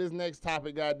bring out this next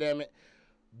topic, goddammit.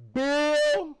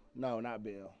 Bill, no, not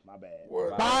Bill, my bad.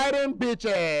 What? Biden, bitch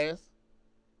ass.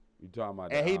 You talking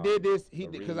about? And the, he did this, the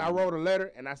because I reason- wrote a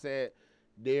letter and I said,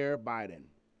 "Dear Biden,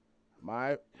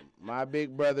 my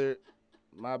big brother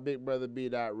B.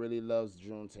 Dot really loves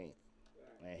Juneteenth,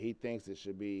 and he thinks it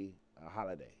should be a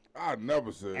holiday. I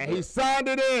never said And that. he signed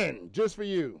it in just for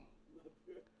you.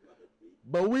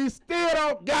 But we still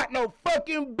don't got no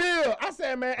fucking bill." I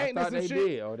said, man, I ain't thought this they some shit?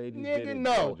 did. Or they just did Nigga, it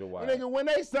no. Georgia-wide. Nigga, when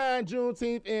they signed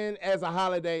Juneteenth in as a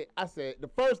holiday, I said, the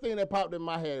first thing that popped in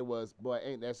my head was, boy,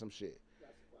 ain't that some shit?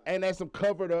 Ain't that some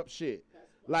covered up shit?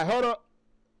 Like, hold up.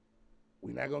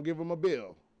 We not going to give them a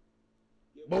bill.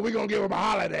 But we going to give them a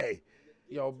holiday.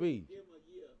 Yo, B.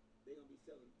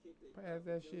 Pass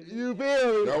that shit. You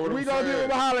feel That's me? what We I'm gonna give saying.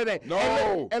 them a holiday.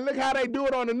 No. And look how they do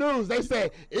it on the news. They say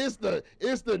it's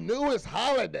the newest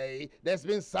holiday that's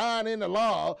been signed into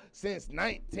law since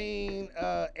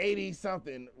 1980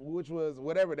 something, which was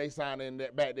whatever they signed in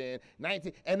that back then.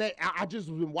 19. And I just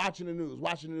been watching the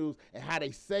news and how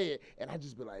they say it, and I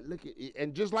just be like, look at it,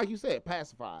 and just like you said,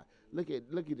 pacify. Look at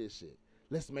this shit.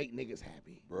 Let's make niggas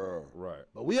happy. Bruh. Right.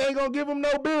 But we ain't gonna give them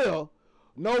no bill,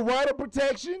 no right of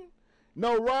protection,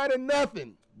 no right of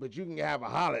nothing. But you can have a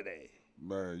holiday.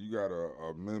 Man, you got a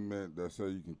amendment that say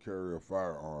you can carry a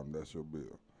firearm. That's your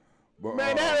bill. But,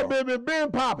 Man, that have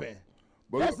been popping.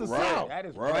 But That's the South. That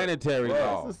is Right. planetary Right.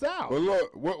 law. That's the South. But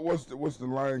look, what's the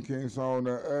Lion King song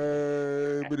that?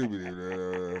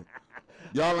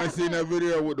 Y'all ain't seen that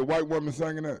video with the white woman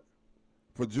singing that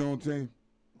for Juneteenth?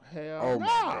 Hell Oh no. my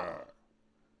God.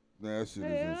 Man, that shit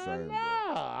is Hell insane, no.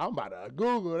 bro. I'm about to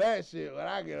Google that shit when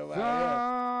I get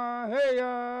about Hey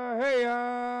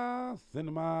ya,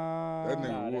 cinema. That nigga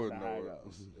Nah, that's would not know how it.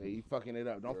 goes. Hey, you fucking it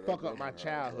up. Don't Yeah, fuck that up my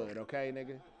definitely how it childhood, okay,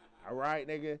 nigga? All right,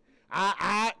 nigga.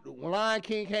 When Lion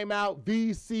King came out,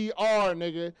 VCR,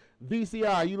 nigga.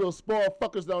 VCR. You little spoiled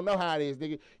fuckers don't know how it is,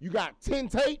 nigga. You got 10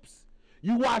 tapes.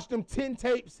 You watch them 10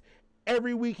 tapes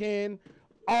every weekend,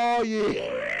 all year.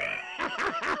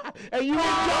 And you enjoy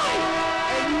it.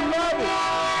 And you love it.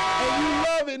 And you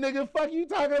love it, nigga. Fuck you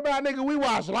talking about, nigga. We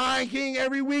watch Lion King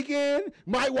every weekend.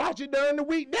 Might watch it during the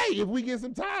weekday if we get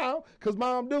some time. Cause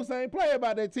Mom Dukes ain't play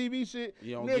about that TV shit.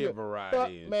 You don't nigga, get variety fuck,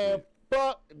 and man. shit.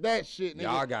 Fuck that shit, nigga.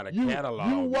 Y'all got a You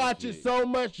catalog watch and it shit. so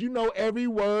much, you know every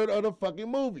word of the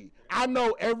fucking movie. I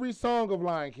know every song of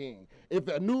Lion King. If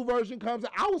a new version comes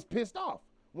out, I was pissed off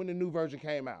when the new version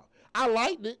came out. I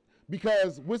liked it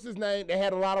because, what's his name? They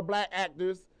had a lot of black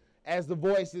actors as the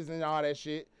voices and all that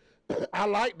shit. I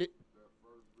liked it.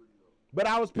 But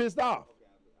I was pissed off.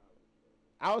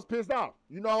 I was pissed off.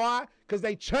 You know why? Because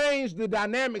they changed the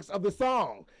dynamics of the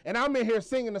song. And I'm in here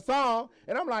singing the song,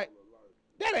 and I'm like,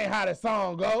 that ain't how the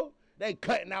song go. They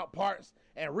cutting out parts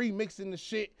and remixing the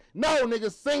shit. No,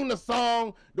 nigga, sing the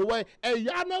song the way. Hey,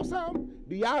 y'all know something?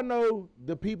 Do y'all know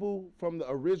the people from the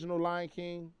original Lion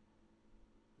King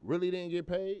really didn't get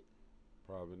paid?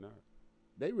 Probably not.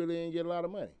 They really didn't get a lot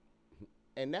of money.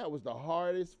 And that was the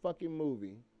hardest fucking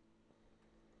movie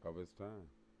Of its time.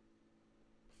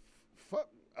 fuck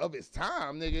of its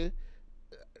time, nigga.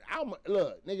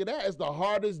 Look, nigga, that is the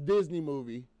hardest Disney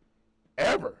movie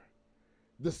ever.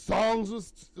 The songs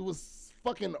was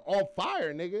fucking on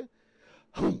fire, nigga.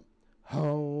 Home,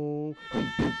 home,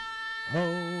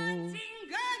 home.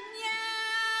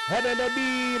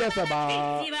 That's a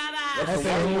bar. That's a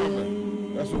white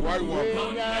woman. That's a white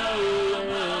woman.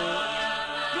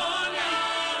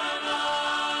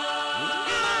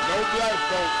 No black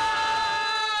folk.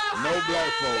 No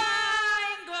black folk.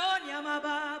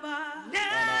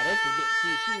 Nah, that's a good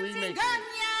shit. She remixed it.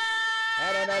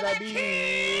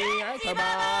 That's a bar.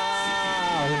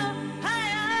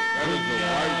 That is a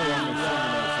white woman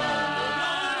singing that song,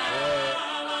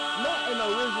 Not in the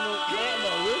original,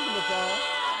 song.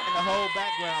 And the whole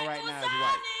background right now is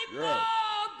white. bro. Yeah.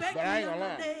 But I ain't gonna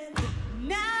lie.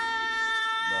 No,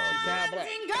 bro. Sound black.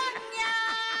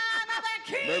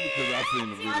 Maybe because I seen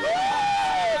the video.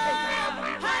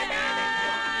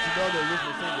 You know the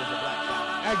original singer is a black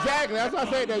guy. Exactly. That's why I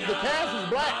said the cast is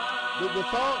black. The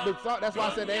song, that's why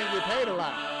I said they ain't get paid a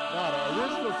lot. No, the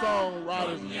original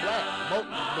songwriters is black.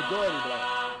 Majority black.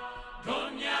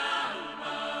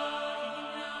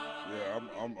 Yeah,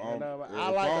 I'm I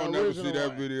if like I the don't never original see that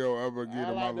one. video ever again I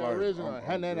in my like the life. original.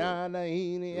 I'm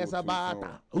good. It's about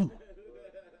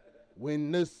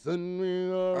when the sun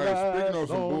will Hey, speaking rise of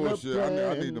some on the bullshit, I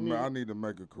planet. need to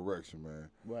make a correction, man.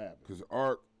 What happened? Cause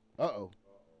Art, Uh-oh.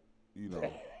 you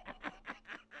know,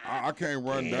 I can't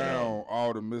run down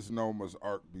all the misnomers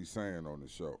Art be saying on the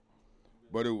show,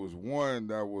 but it was one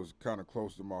that was kind of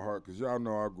close to my heart. Cause y'all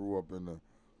know I grew up in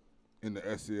the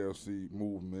SCLC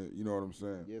movement. You know what I'm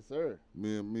saying? Yes, sir.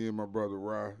 Me and my brother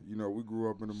Rye, you know, we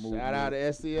grew up in the movement. Shout out to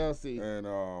SCLC. And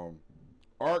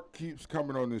Art keeps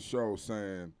coming on this show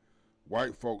saying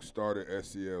white folks started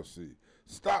SCLC.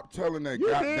 Stop telling that You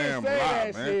did goddamn say lie,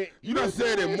 that man. shit. You done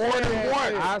said it did more say than that once.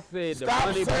 shit. I said the Stop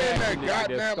money saying back that nigga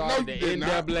goddamn. that No, started you the did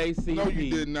not. NAACP. No,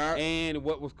 you did not. And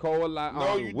what was called like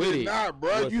No, you with did it not,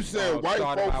 bro. was, You said white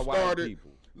started by folks white started.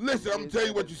 people. Listen, I'm gonna tell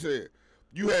you what you said.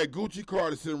 You had Gucci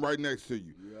Carter sitting right next to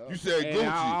you. You said And Gucci.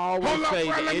 I always Hold up, say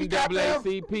bro, let me the goddamn-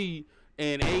 NAACP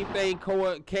and anything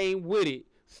came with it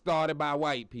started by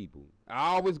white people.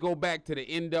 I always go back to the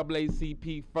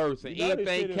NAACP first, and You know this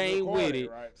anything shit is came with recorded, it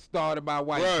right? started by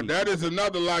white Bruh, people. that is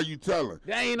another lie you telling.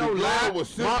 That ain't The no girl lie. was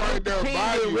sitting Martin right there Luther King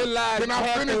by didn't you. realize Can I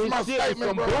half of finish his my shit was statement,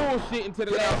 some bro? bullshit into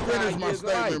the Can I last finish 5 my years of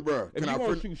statement, life. bro? If Can you I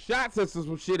want to fin- shoot shots at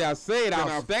some shit I said,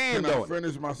 I'll stand can I on it.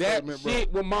 finish my That statement, bro?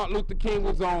 shit when Martin Luther King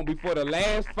was on before the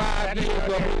last 5 years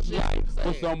of his life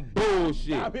was some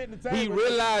bullshit. Stop hitting the He table.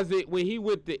 realized it when he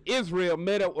went to Israel,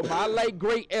 met up with my late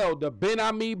great elder Ben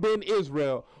Ami Ben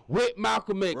Israel with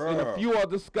Malcolm X and a Bruh. few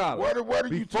other scholars. What are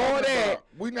you Before talking that, about?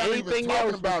 We not even anything talking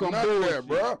else was about some none of that, bullshit.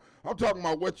 bro. I'm talking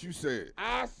about what you said.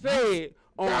 I said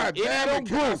on God any damn of it, them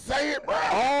can I groups, say it, bro?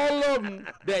 all of them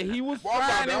that he was Well, I'm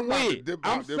signing about to with, dip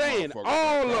I'm out this saying motherfucker.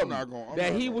 all I'm of not them gonna- I'm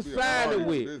that not he gonna was be a signing part of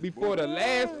with this before the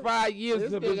last 5 years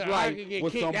This of his nigga life can get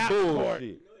was kicked some out the court.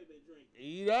 bullshit.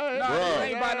 Yeah, Nah, Bruh. it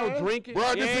ain't about no drinking.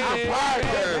 Bro, this is a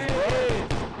podcast,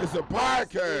 bro. It's a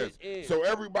podcast. Yeah. So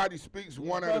everybody speaks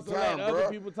one at a supposed to let time, other bro.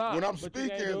 people talk, When I'm but you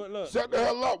can't speaking, do it. Look. shut the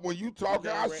hell up. When you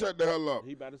talking, I can't shut the hell up.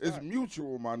 He better It's start.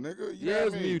 mutual, my nigga. You Yeah, know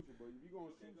it's what I mean? mutual. But if you gonna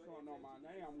shoot something on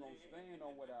my name, I'm gonna stand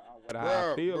on what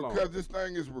I feel Bruh, on. because this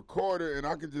thing is recorded and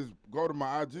I can just go to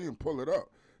my IG and pull it up.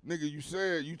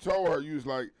 Nigga, you told her, you was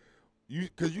like,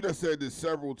 because you done said this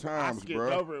several I times, skipped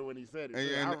bro. over it when he said it. And,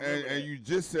 too. I and, remember and, that. and you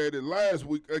just said it last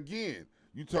week again.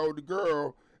 You told the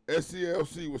girl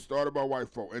SCLC was started by white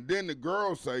folk. And then the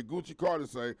girl say, Gucci Carter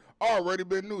say, I already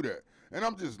been knew that. And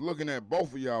I'm just looking at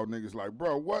both of y'all niggas like,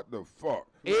 bro, what the fuck?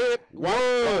 It White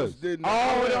was folks didn't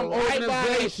all know. them White organizations,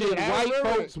 body shit, I white remember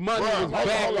folks' money Bruh, was hold on,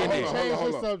 back hold on, in hold it. on.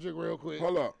 Change the subject real quick.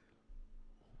 Hold up.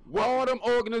 All them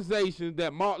organizations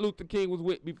that Martin Luther King was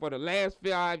with me for the last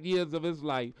 5 years of his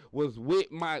life was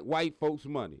with my white folks'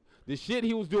 money. The shit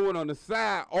he was doing on the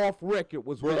side off record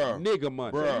was with Bruh. nigga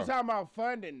money. Bruh. You talking about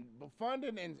funding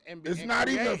and It's and not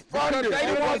even create. funded. Because they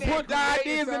didn't want to put the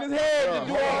ideas in his head to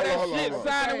do all that shit,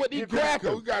 signing with these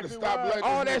crackers. We got to stop letting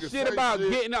All this that nigga shit say about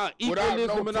shit getting without no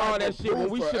equalism and all type that of shit. When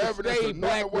proof we or should have evidence or stayed nothing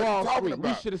Black of what he Wall talking Street. We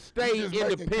about. should have He stayed just making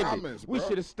independent. comments, We bro.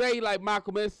 should have stayed like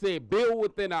Malcolm X said, build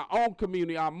within our own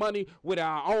community, our money with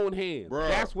our own hands. Bruh,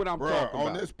 That's what I'm talking on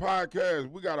about. this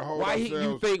podcast, we got to hold Why ourselves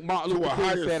you think Martin to a Luther King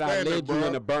higher said I standard, led you bruh.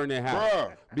 in a burning house?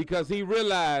 Bruh. Because he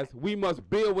realized we must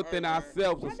build within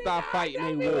ourselves and stop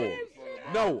fighting their wars.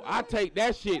 No, I take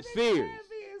that shit serious.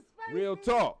 Real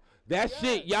talk. That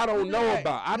shit y'all don't know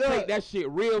about. I take that shit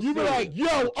real You be serious. like, yo,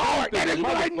 all right, Truth and is then you a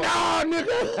be like, motherfucker. nah,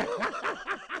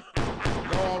 nigga.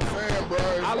 You know what I'm saying, bro?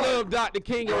 It's I like- love Dr.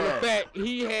 King on the Bruh. fact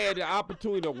he had the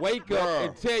opportunity to wake up Bruh.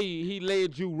 and tell you he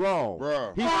led you wrong.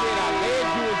 Bruh. He said I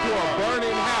led you into a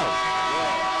burning house.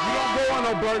 You don't go on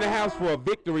no burning house for a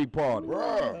victory party.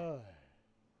 Bruh.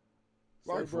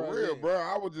 Like, Say for bruh real, again. bro.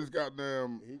 I was just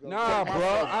goddamn. Nah, Take bro.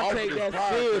 myself I off take of this that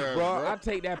serious, podcast, bro. bruh. I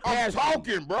take that I'm passion.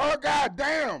 talking, bro. God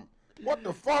damn. What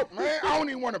the fuck, man? I don't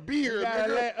even want to be here,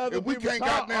 gotta let nigga. other If we people can't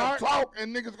talk, goddamn Art. talk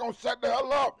and niggas gonna shut the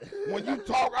hell up. When you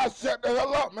talk, I shut the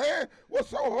hell up, man. What's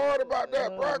so hard about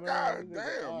that, bro? God damn,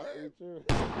 man.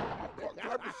 What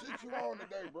type of shit you on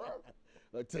today,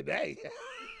 bro? Today.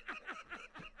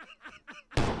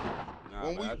 Nah,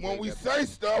 When man, I when take we that say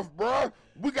stuff, bruh,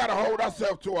 we gotta hold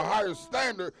ourselves to a higher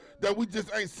standard that we just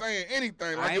ain't saying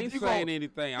anything. Like I if ain't you saying gon-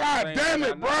 anything. I'm God saying damn what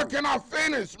it, I bruh, know. can I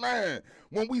finish, man?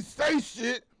 When we say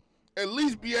shit, at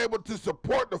least be able to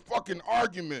support the fucking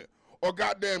argument or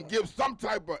goddamn give some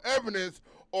type of evidence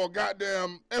or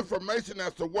goddamn information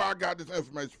as to where I got this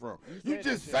information from. You said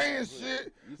just that saying shit,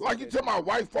 shit You like said you that tell my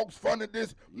white folks funded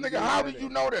this. Nigga, did how say do you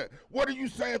that. know that? What are you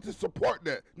saying to support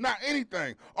that? Not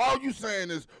anything. All you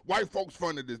saying is white folks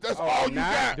funded this. That's all you Nah,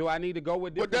 got. do I need to go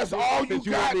with But different that's shit? all you Since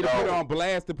you want got, me to put though. on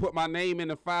blast to put my name in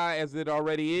the fire as it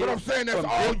already is. But I'm saying that's from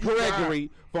all Dick you got.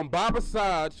 Gregory, from Baba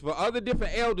Saj, for other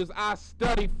different elders I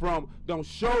study from, don't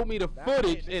show me the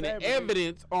footage and the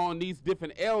evidence on these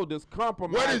different elders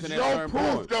compromising. What is at your certain proof,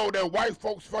 points. though, that white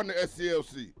folks funded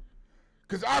SCLC?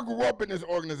 Because I grew up in this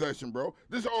organization, bro.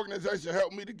 This organization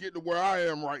helped me to get to where I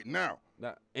am right now.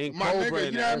 Nah, and My Cobra nigga,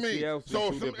 and you know what I the mean? SCLC, So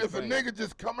two different if a things. nigga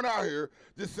just coming out here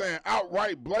just saying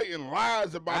outright blatant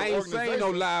lies about I the ain't organization, saying no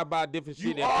lie about different you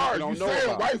shit that are. people You don't know saying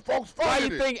about. white folks Why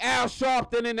funded you it. think Al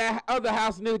Sharpton and that other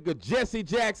house nigga Jesse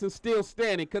Jackson still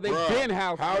standing? Because they Bruh, been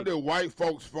house how niggas. did white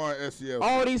folks fund SCLC?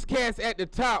 All these cats at the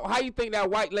top, how you think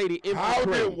that white lady How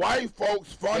infiltrated? did white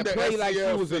folks fund that the play SCLC? like she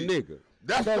was a nigga?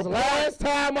 That's the Because point. last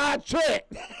time I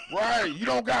checked, Right, you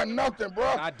don't got nothing, bro.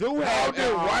 I do How have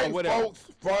did white whatever. folks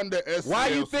fund the SCLC? Why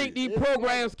you think these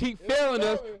programs keep failing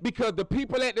us? Because the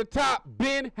people at the top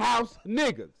been house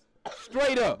niggas.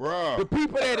 Straight up. Bruh. The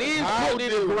people that is How putting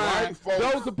in the did grind, white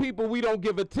folks- those are people we don't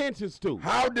give attention to.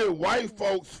 How did white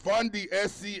folks fund the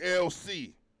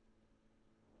SCLC?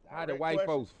 How the white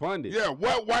folks fund it? Yeah,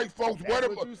 what white folks? That's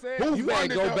what what you said. Who You gotta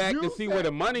funded go them? back You to see where said-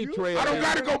 the money you- trail I don't is.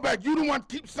 gotta go back. You the one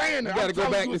keep saying that. You gotta I'm go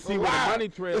telling back you to it's see a where the lie. money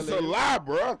trail It's a is. lie,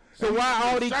 bruh. So And why you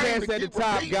all these ashamed cats to at the keep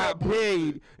top repeating got that bullshit.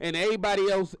 paid and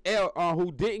everybody else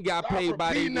who didn't got Stop paid by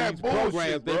repeating these that bullshit,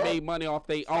 programs, they bruh. made money off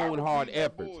their Stop own hard repeating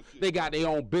that efforts. bullshit. They got their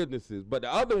own businesses. But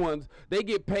the other ones, they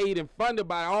get paid and funded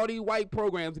by all these white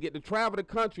programs to get to travel the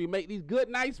country and make these good,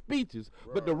 nice speeches.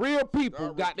 But the real people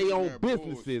Stop got their own repeating that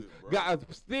businesses, bullshit, bruh. got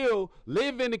to still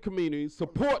live in the community,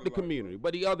 support the like, community.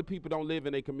 But the other people don't live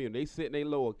in their community. They sit in their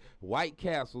little white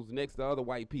castles next to other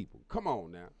white people. Come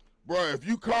on now. Bruh, if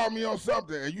you call me on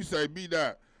something and you say, be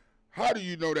that, how do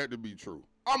you know that to be true?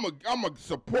 I'ma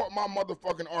support my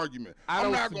motherfucking argument. I I'm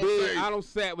don't not gonna say. I don't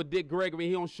sat with Dick Gregory.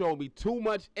 He don't show me too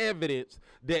much evidence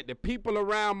that the people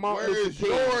around Martin Where Luther is King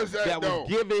yours at, that though? was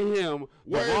giving him the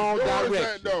Where's wrong yours direction.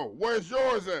 at though? Where's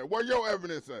yours at? Where your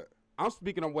evidence at? I'm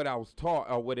speaking of what I was taught,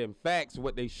 or what in facts,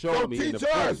 what they showed So me in the teach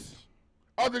footage. us.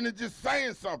 Other than just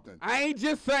saying something. I ain't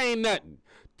just saying nothing.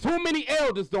 Too many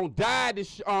elders don't die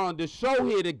on the show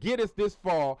here to get us this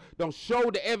far. Don't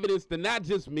show the evidence to not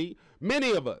just me,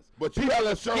 many of us. But you People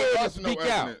haven't are shown scared to us no speak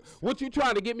out. evidence. What you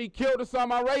trying to get me killed or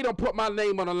something? I already don't put my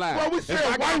name on the line. Bro, we If said I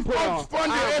white got put folks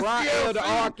funded I'm Raphael the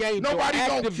SCLC. Archangel, Nobody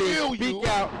gonna activist, kill speak you.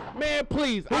 out. Man,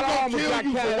 please. Who I gonna almost kill got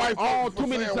you for killed white all folks for too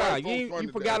many saying white times. folks You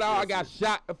funded forgot the how I SCLC? got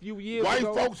shot a few years White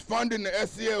ago? folks funding the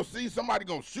SCLC, somebody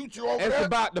gonna shoot you over It's there?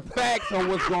 about the facts on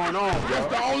what's going on, bro. That's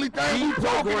the only thing These we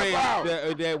talking programs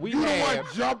about. that we You the have.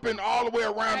 one jumping all the way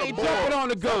around I the ain't board. jumping on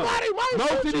the gun. Somebody might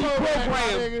Most of shoot these you over that, my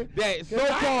programs nigga. that I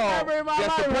so-called never in my that's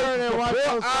life supposed heard to that white support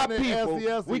folks our funding people,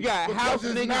 SCLC. we got Because house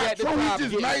it's niggas not at the true. top He just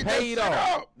getting made that paid shit off.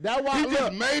 up. That's why He just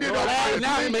look, made it bro, up. I out did of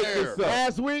not thin make air. this up.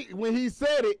 Last week when he said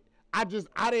it, I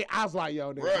was like,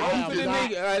 yo, nigga, Bruh, most of the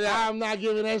niggas- I'm not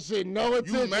giving that shit no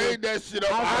attention. You made that shit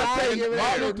up. I out of ain't thin giving air.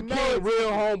 that Martin Luther King,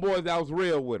 real homeboys that was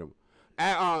real with him.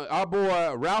 Our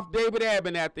boy Ralph David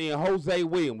Abernathy and Jose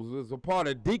Williams was a part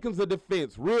of Deacons of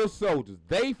Defense, real soldiers.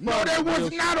 They No, funded that was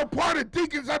real not a part of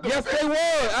Deacons at the Yes, they was.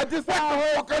 I just What I the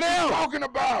heard fuck for are you them. talking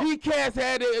about? These cats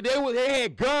had they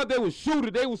had guns, they was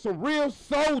shooters, they was some real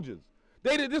soldiers.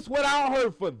 They did this what I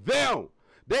heard for them.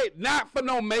 They not for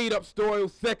no made up story or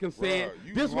second saying.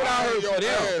 you This what I lying heard your for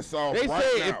them. ass off They right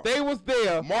said now. if they was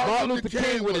there, Martin Luther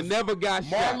King would have never got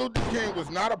Martin shot. Luther King was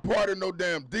not a part of no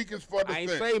damn Deacons for I ain't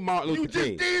Defense. say Martin Luther You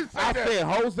King. just did say I that. said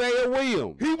Hosea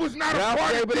Williams. He was not Ralph a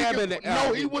part of David Deacons. Abernathy.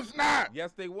 No, he was not.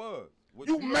 Yes, they was. What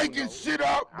You don't making know? shit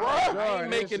up, I bruh. ain't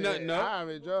making nothing up. I'm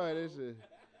enjoying this shit.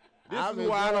 This I'm is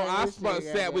why I enjoying this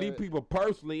shit, sat with these goddamn it. people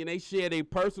personally, and they share their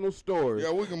personal stories.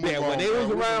 Yeah, we can move that on, when they bro. was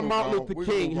We can around move Martin on. Luther We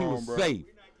can King, move he on, was bro. safe.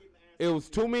 It was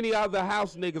too many other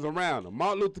house niggas around him.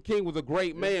 Martin Luther King was a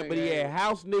great man, but he had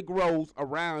house Negroes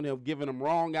around him giving him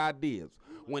wrong ideas.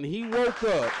 When he woke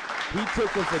up, he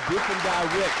took us a different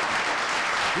direction.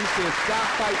 He said, stop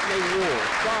fighting a war.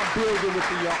 Start building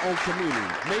within your own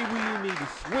community. Maybe we need to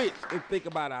switch and think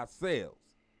about ourselves.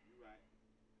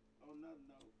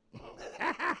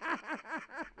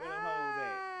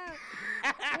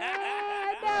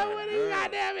 I know what these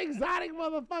goddamn exotic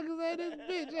motherfuckers in this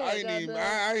bitch.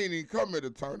 I ain't even come here to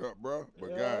turn up, bro.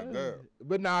 But goddamn.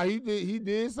 But nah, he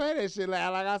did say that shit. Like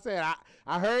I said,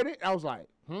 I heard it. I was like,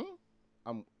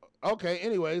 I'm okay.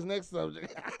 Anyways, next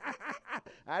subject.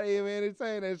 I didn't even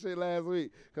entertain that shit last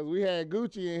week because we had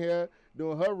Gucci in here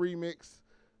doing her remix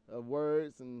of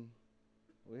words, and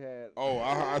we had. Oh,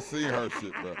 I seen her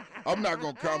shit, bro. I'm not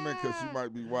gonna comment because she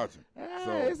might be watching.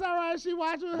 So It's all right. She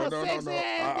watching her but no, sexy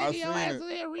ass I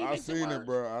video. I seen it,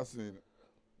 bro. I seen it.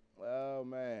 Oh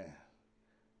man.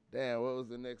 Damn, what was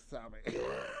the next topic?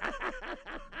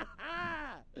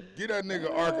 Get that nigga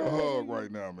Ark a hug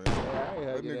right now, man. I ain't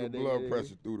That hugging nigga that blood nigga.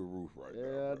 pressure through the roof right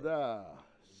Yeah, now. bro. nah.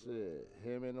 Shit.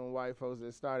 Him and them white folks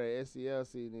that started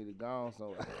SCLC need to go on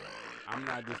somewhere. I'm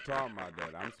not just talking about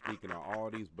that. I'm speaking of all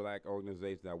these black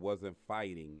organizations that wasn't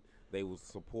fighting. They was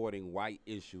supporting white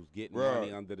issues, getting money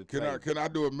Bruh, under the can table. I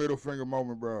do a middle finger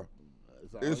moment, bro?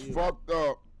 all It's you. fucked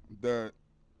up that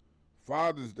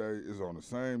Father's Day is on the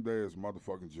same day as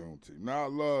motherfucking Juneteenth. Now I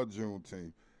love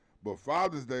Juneteenth, but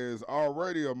Father's Day is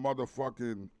already a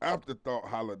motherfucking afterthought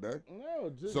holiday. No,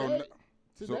 today, So n-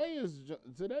 today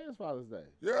is Father's Day,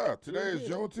 Yeah, today is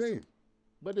Juneteenth. Juneteenth.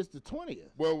 but it's the 20th.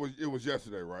 Well, it was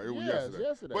yesterday, right? It was Yeah, it's yesterday.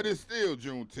 yesterday. But it's still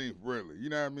Juneteenth, really. You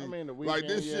know what I mean? I mean, the like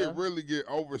this weekend, yeah. shit really get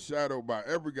overshadowed by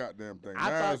every goddamn thing. I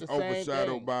Now thought it's the same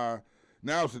overshadowed thing. by.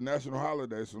 Now it's a national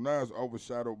holiday, so now it's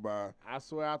overshadowed by. I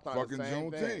swear I thought Fucking the same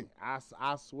thing. Juneteenth.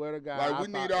 I swear to God. Like I we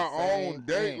thought need the our same own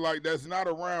date, thing. like that's not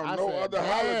around I no said, other damn.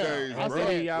 holidays, I bro.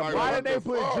 said, Like, why what did they the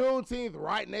put fuck? Juneteenth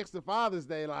right next to Father's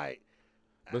Day? Like,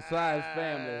 Besides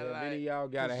family, have like, any of y'all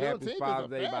got a 'cause happy Juneteenth is Father's a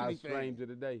Day by family a thing. stranger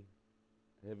today?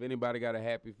 Have anybody got a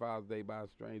happy Father's Day by a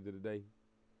stranger today?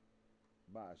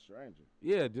 by a stranger.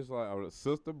 Yeah, just like a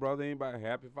sister, brother, anybody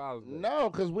happy Father's Day? No,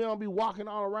 because we don't be walking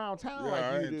all around town Yeah, like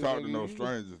I you ain't do. talking to nigga. no You just-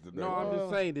 strangers today. No, I'm Well- just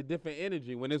saying the different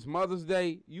energy. When it's Mother's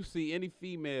Day, you see any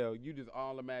female, you just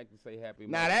automatically say happy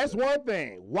Now Mother's that's Day. one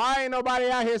thing. Why ain't nobody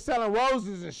out here selling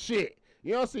roses and shit?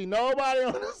 You don't see nobody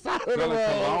on the side of the Selling road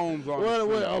colognes on the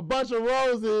with street. a bunch of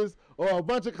roses or a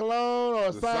bunch of cologne or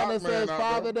a The sign sock that man says out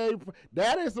Father there. Day.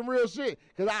 That is some real shit.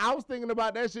 Cause I was thinking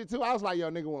about that shit too. I was like,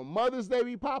 yo, nigga, when Mother's Day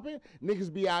be popping,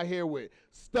 niggas be out here with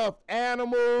stuffed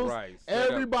animals. Right, set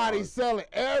up Everybody's cars. selling.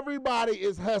 Everybody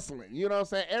is hustling. You know what I'm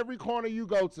saying? Every corner you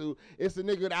go to, it's a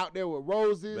nigga out there with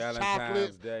roses, Valentine's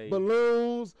chocolates, Day.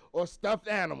 balloons, or stuffed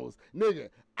animals. Nigga,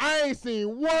 I ain't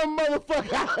seen one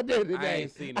motherfucker out there today. I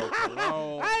ain't seen no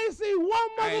cologne. I ain't seen one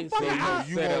I ain't motherfucker seen no out.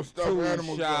 You set want up stuffed tool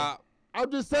animals, shop. I'm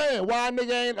just saying, why a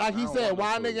nigga ain't, like he I don't said, want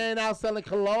why a no nigga food. ain't out selling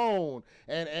cologne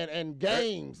and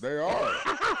games? They are.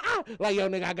 Like, yo,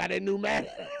 nigga, I got that new Madden.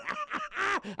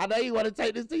 I know you want to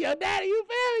take this to your daddy, you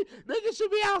feel me? Niggas should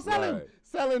be out Right.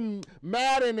 selling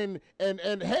Madden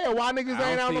and hell, why niggas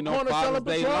I ain't don't out see the no corner Father's selling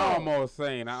Day Patron? lawnmower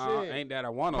saying, Shit. ain't that I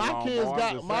want a My lawnmower. kids I'm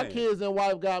got just my saying. kids and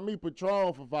wife got me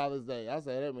Patron for Father's Day. I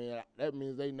said that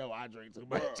means they know I drink too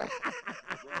much. Bruh.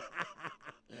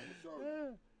 Show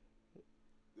you.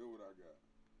 Do what I got.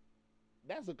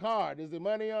 That's a card. Is there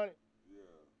money on it?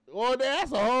 Yeah. Well,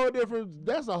 that's a whole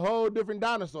different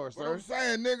dinosaur, But sir. I'm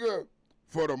saying, nigga,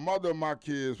 for the mother of my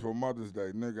kids for Mother's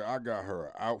Day, nigga, I got her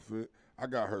an outfit. I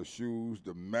got her shoes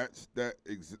to match that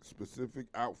specific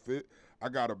outfit. I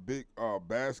got a big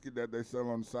basket that they sell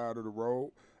on the side of the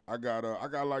road. I got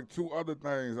like 2 other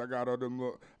things. I got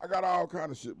all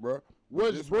kind of shit, bro.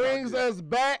 Which brings us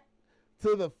back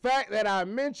to the fact that I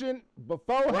mentioned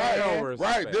beforehand. Right over.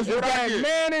 Right, this Is what I that get.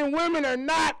 men and women are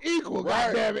not equal,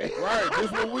 Right, goddammit. right.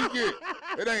 This what we get.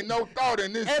 It ain't no thought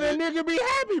in this And a shit. nigga be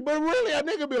happy, but really a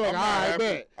nigga be like, I'm all not right, happy.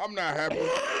 bet. I'm not happy.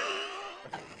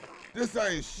 This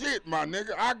ain't shit, my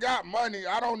nigga. I got money.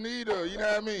 I don't need you know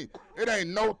what I mean? It ain't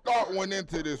no thought went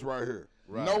into this right here.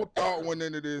 Right. No thought went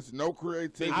into this. No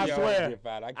creativity. I Y'all swear. get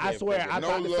fired. I I can't swear. figure I it No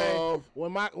thought the same.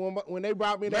 love. When they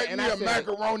brought me that, Make and me I a said,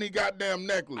 macaroni goddamn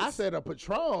necklace. I said a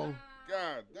Patron,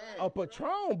 God damn. a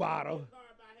Patron bottle.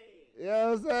 You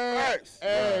know what I'm saying? Facts.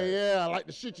 Hey, yeah, like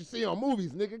the shit you see on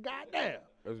movies, nigga. Goddamn.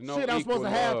 There's no Shit, I'm supposed equal to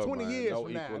have love, 20 man. years No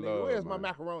from now. equal Nigga, love, where's my man.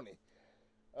 macaroni?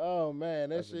 Oh man,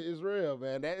 that shit is real,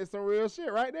 man. That is some real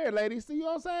shit right there, ladies. See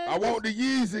what I'm saying? I want the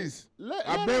Yeezys. Let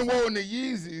I've been us- wanting the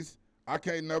Yeezys. I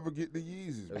can't never get the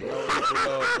Yeezys. There's man. no equal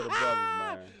love for the brothers,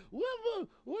 man.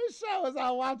 What show was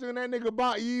I watching when that nigga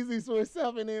bought Yeezys for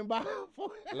himself and then bought them for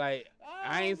Like,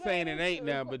 I ain't saying it ain't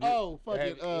nothing, but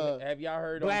fucking have y'all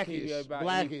heard Blackish, on TV about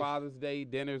Blackish. any Father's Day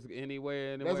dinners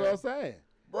anywhere? That's what I'm saying.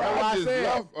 Bro, That's why I I just said-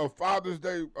 left a Father's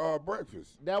Day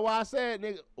breakfast. That's why I said,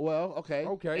 nigga. Well, okay.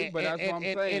 Okay, but that's what I'm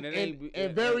saying. It ain't-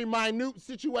 in very minute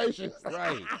situations.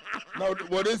 Right. No,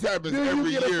 well, this happens Do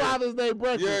every you get year. a Father's Day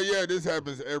breakfast? Yeah, this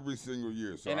happens every single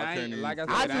year. So And I I can't ain't- even. like I I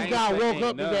said, I just ain't got saying woke ain't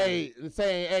up none. today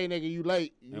saying, "Hey, nigga, you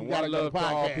late. You And gotta one go love to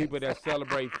all podcast." people that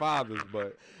celebrate fathers,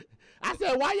 but I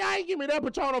said, "Why y'all ain't give me that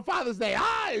Patron on Father's Day?"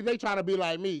 They trying to be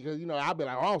like me because I'll be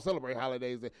like, "I don't celebrate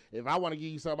holidays. If I want to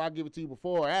give you something, I'll give it to you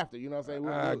before or after." You know what I'm saying?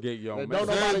 I get you on Don't that.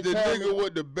 nobody Says the tell nigga me.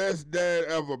 with the best dad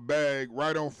ever bag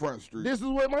right on Front Street. This is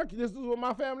what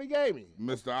my family gave me.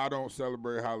 Mister, I don't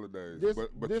celebrate holidays. This but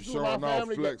this you're is what showing my off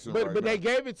family. flexing But right but now. they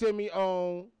gave it to me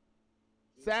on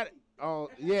Saturday.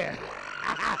 Yeah.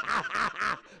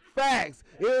 Facts.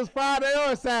 It was Friday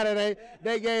or Saturday.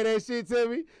 They gave that shit to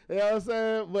me. You know what I'm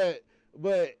saying?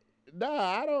 But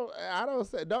nah,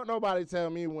 don't nobody tell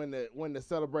me when to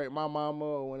celebrate my mama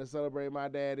or when to celebrate my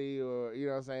daddy or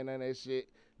none of that shit.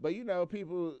 But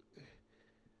people.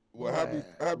 Well, man,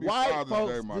 happy white Father's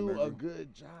folks Day, my do nigga. a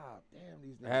good job. Damn,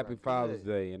 these niggas Happy are Father's good.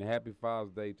 Day, and happy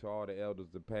Father's Day to all the elders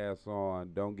to pass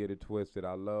on. Don't get it twisted.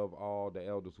 I love all the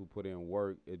elders who put in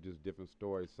work. It's just different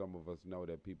stories some of us know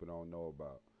that people don't know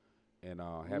about. And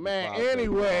happy Man, Father's Day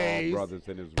to all anyways, brothers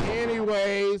in this room.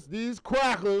 Anyways, these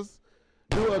crackers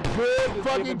do a good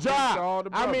fucking giving peace to all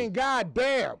job. the I mean, brothers.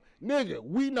 goddamn, nigga,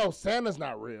 we know Santa's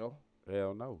not real,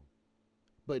 Hell no.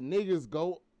 but niggas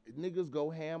go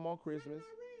ham on Christmas.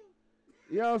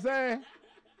 You know what I'm saying?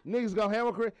 Niggas go ham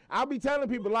on Christmas. I'll be telling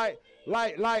people like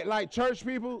church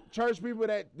people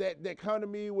that come to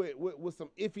me with some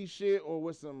iffy shit or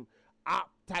with some op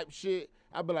type shit.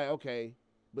 I'll be like, okay,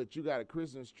 but you got a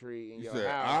Christmas tree in You your said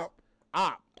house.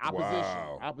 Opposition.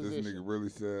 Wow. Opposition. This nigga really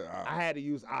said op. I had to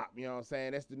use op, you know what I'm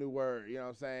saying? That's the new word, you know what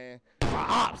I'm saying? My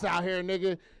ops out here,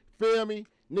 nigga. Feel me?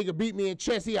 Nigga beat me in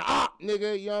chess, he a op,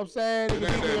 nigga, you know what I'm saying? It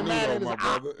Nigga ain't beat me that in new, Madden, though, my it's a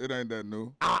op. brother. It ain't that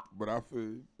new. Op. But I feel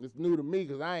you. It's new to me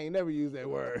because I ain't never used that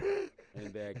word.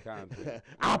 In that context.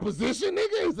 Opposition,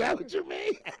 nigga? Is that what you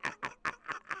mean?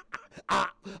 Op.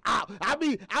 I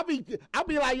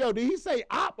be like, yo, did he say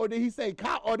op or did he say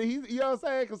cop or did he, you know what I'm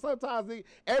saying? Because sometimes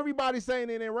everybody's saying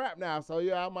it in rap now. So,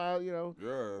 yeah, I'm out, Yeah. it's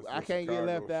I the can't get Chicago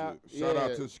left out. shit. Shout out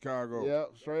Yeah. to Chicago. Yep,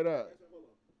 straight up.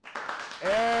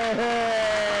 Hey,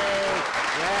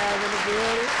 live in the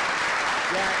building.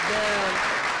 Goddamn.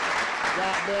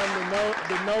 goddamn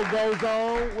the no-go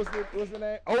zone. What's the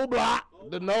name? O-Block.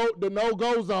 The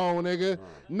no-go zone, nigga.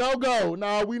 No go.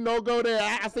 Nah, we no go there.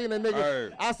 I seen a nigga.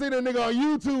 Hey. I seen a nigga on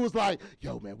YouTube was like,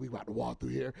 yo, man, we about to walk through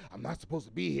here. I'm not supposed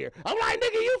to be here. I'm like,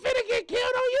 nigga, you finna get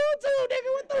killed on YouTube,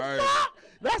 nigga. What the Hey. fuck?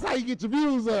 That's how you get your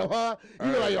views up, huh?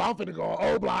 You Hey. like, yo, I'm finna go on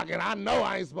O-Block and I know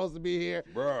I ain't supposed to be here.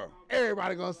 Bruh.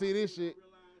 Everybody gonna see this shit.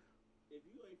 If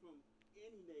you ain't from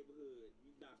any neighborhood,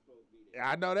 you not supposed to be there.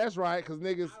 I know that's right, cause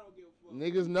niggas I don't give a fuck.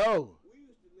 niggas know. We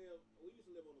used to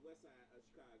live on the west side of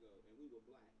Chicago, and we were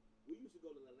black. We used to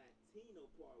go to the Latino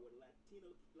part where the Latin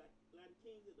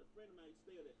Kings is a friend of mine used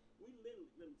to stay there. Let me tell you,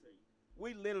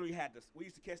 we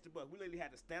used to catch the bus. We literally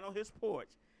had to stand on his porch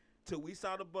till we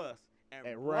saw the bus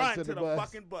and run to the bus.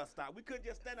 fucking bus stop. We couldn't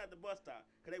just stand at the bus stop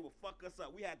because they would fuck us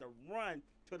up. We had to run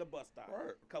to the bus stop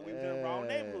Right. because we was in the wrong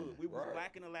Yeah. neighborhood. We was Right.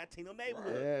 black in the Latino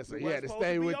neighborhood. Yeah, so We you wasn't had to supposed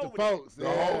stay be with the over there. folks.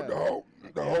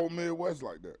 The whole Midwest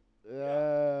like that.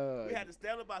 We had to stay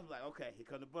on the bus. Like, okay, here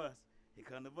come the bus. Here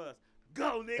come the bus.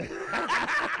 Go, nigga.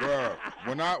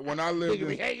 Bruh, when I lived Nigga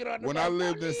be hanging on the when bus. I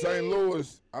lived in St.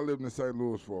 Louis, I lived in St.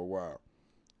 Louis for a while.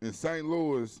 In St.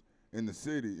 Louis, in the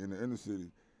inner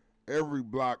city, every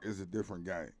block is a different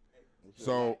gang.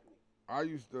 So I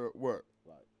used to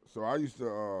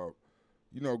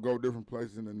go different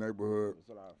places in the neighborhood.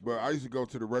 But I used to go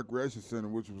to the recreation center,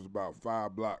 which was about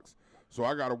 5 blocks. So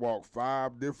I gotta walk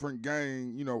 5 different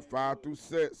 5 through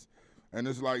sets. And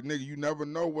it's like, nigga, you never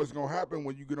know what's gonna happen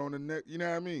when you get on the neck. You know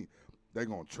what I mean? They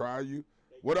gonna try you.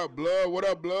 What up, blood? What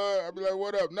up, blood? I be like,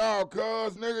 what up? No,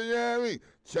 cuz, nigga, you know what I mean?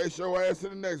 Chase your ass to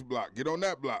the next block. Get on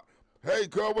that block. Hey,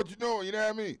 cuz, what you doing? You know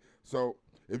what I mean? So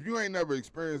if you ain't never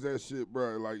experienced that shit,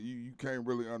 bro, like you can't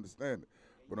really understand it.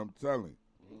 But I'm telling you.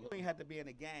 You don't even have to be in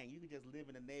a gang. You can just live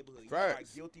in a neighborhood.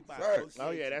 Facts. You are guilty by Facts. association.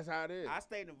 Oh yeah, that's how it is. I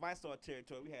stayed in Viceroy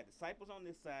territory. We had disciples on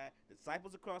this side,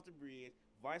 disciples across the bridge,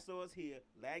 Viceroys here,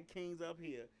 Latin Kings up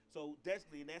here. So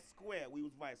definitely in that square,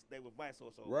 they were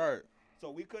Viceroys. Right. So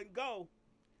we couldn't go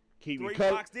Keep 3 your color,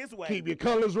 blocks this way. keep your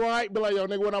colors right. Be like, yo,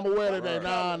 nigga, what I'ma wear today? Right.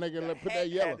 Nah, The nigga, put hat that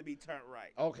yellow. had to be turned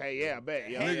right. Okay, yeah, I bet.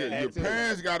 Yeah, Nigga, yeah, Nigga, your that too.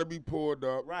 pants gotta be pulled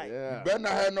up. Right. Yeah. You better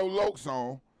not have no lokes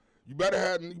on. You better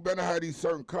have these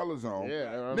certain colors on. Yeah,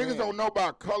 that's what I Niggas mean. don't know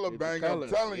about color Get the bang.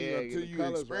 colors. I'm telling Yeah, you get until the you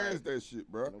colors experience right. that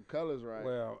shit, bro. No colors right.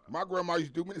 Well, My grandma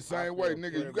used to do me the same feel way,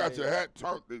 nigga. You got your hat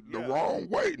turned the Yeah. wrong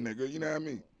way, nigga. You know what I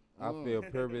mean? I feel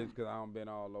privileged because I've been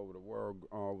all over the world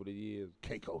over the years,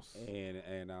 Caicos.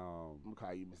 and I'm gonna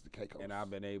call you Mr. Caicos. and I've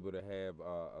been able to have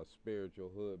a spiritual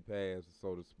hood pass,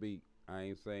 so to speak. I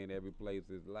ain't saying every place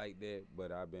is like that,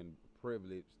 but I've been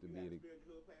privileged to be.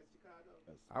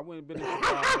 I went been to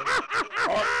Chicago.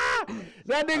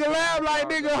 That nigga laugh like,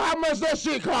 nigga, how much that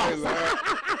shit Hey, cost? lab.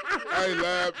 Hey,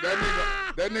 lab.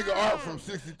 That nigga Art from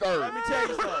 63rd. Let me tell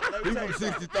you something. He from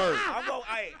 63rd. I'm going.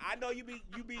 Hey, I know you be.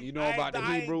 You know I ain't- about the I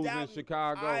ain't Hebrews in doubting-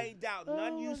 Chicago? I ain't doubt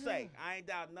none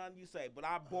you say. But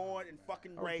I'm born and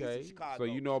fucking raised Okay, in Chicago. so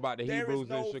you know about the There is Hebrews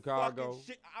no in Chicago? fucking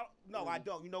shit. No, I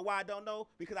don't. You know why I don't know?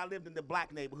 Because I lived in the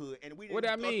black neighborhood and we What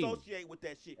didn't that mean? associate with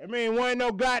that shit. I mean, wasn't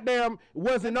no goddamn,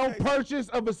 wasn't no Let me tell you purchase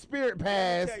of a spirit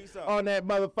pass tell you something. on that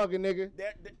motherfucking nigga.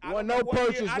 I Wasn't don't know no what year-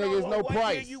 purchase, I don't nigga, it's know no what year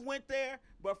price. you went there,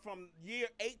 but from year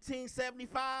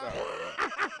 1875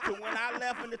 to when I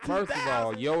left in the 2000s, First of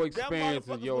all, your them experience is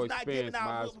motherfuckers your was not giving experience, out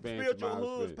my little experience, spiritual my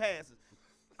hoods experience. passes.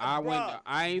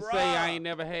 I ain't say I ain't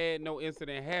never had no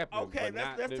incident happen. Okay, but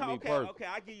not let's to talk. me Okay, personally. okay,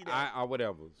 I give you that.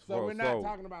 Whatever. So we're not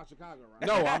talking about Chicago, right?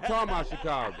 No, I'm talking about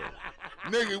Chicago.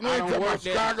 Nigga, we I ain't don't talking work about at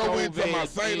Chicago, we ain't talking about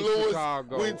Soviet St. in Louis,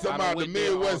 Chicago. we ain't talking I done about the went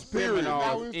there on Midwest period. Now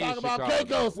seminars we was in talking about Chicago.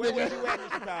 Caicos, Where was nigga. you at in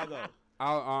Chicago?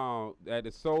 At the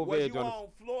Was Soviet you on the, on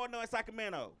Florida or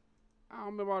Sacramento? I don't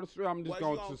remember all the street. I'm just Was you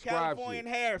going to on describe California shit.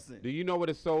 and Harrison? Do you know what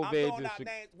the I'm Soviet throwing in out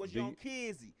Chicago? names. Was you on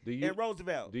Kinsey do you- and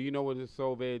Roosevelt? Do you know what the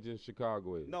Soviet in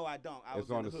Chicago is? No, I don't. I It's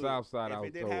was on in the hood. south side, If I it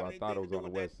was didn't told. have I thought it anything was to on do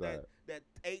the with west side. That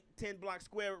 8-10 block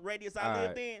square radius I Alright.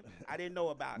 lived in, I didn't know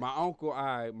about it. My uncle,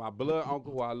 my blood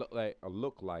uncle, who I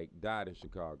look like, died in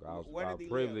Chicago. I Where was did he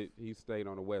privileged. He stayed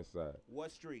on the west side.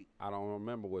 What street? I don't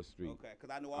remember what street. Okay,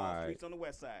 because I know all Alright. streets on the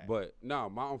west side. But no,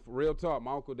 my uncle, real talk,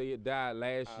 my uncle they died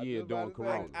last year during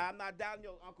Corona. I'm not doubting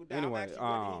your uncle died. Anyway, I'm actually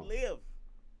where did he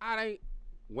live?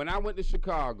 When I went to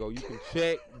Chicago, you can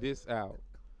check this out.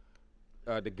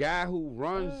 The guy who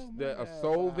runs the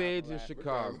Soul Veg in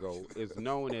Chicago is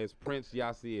known as Prince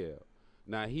Yasiel.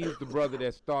 Now, he's the brother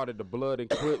that started the Blood and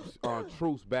Crips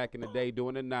truce back in the day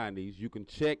during the 90s. You can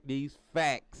check these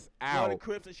facts out. Blood and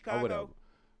Crips in or Chicago? whatever.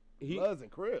 Bloods and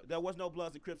Crips. There was no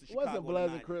Bloods and Crips in Chicago. Wasn't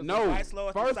Bloods and Crips. No, Vice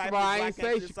Lords, first of disciples, all, I ain't Black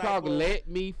say Anti Chicago. disciples. Let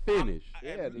me finish.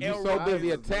 Yeah, You so busy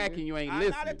Riders, attacking, nigga. you ain't I'm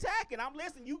listening. not attacking. I'm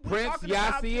listening. You Prince talking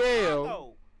about Yasiel.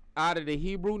 Chicago. out of the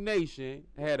Hebrew nation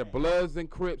had a Bloods and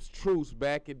Crips truce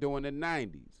back during the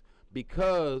 90s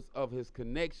because of his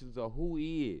connections of who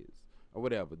he is or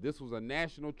whatever. This was a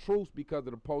national truce because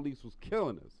of the police was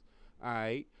killing us. All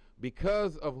right,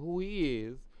 because of who he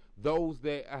is, those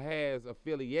that has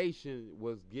affiliation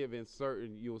was given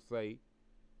certain, you'll say,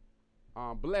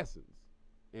 blessings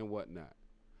and whatnot.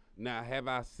 Now, have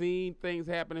I seen things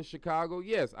happen in Chicago?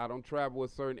 Yes, I don't travel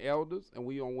with certain elders, and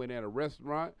we went at a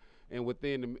restaurant, and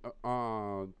within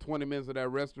the 20 minutes of that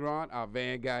restaurant, our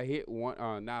van got hit.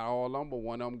 One, not all of them, but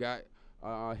one of them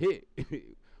got hit.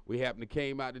 We happened to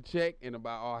came out to check, and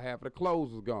about half of the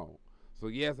clothes was gone. So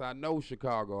yes, I know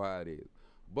Chicago how it is.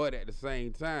 But at the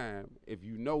same time, if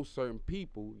you know certain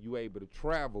people, you able to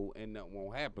travel and nothing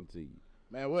won't happen to you.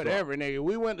 Man, whatever, nigga.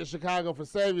 We went to Chicago for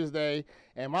Savior's Day,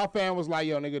 and my fam was like,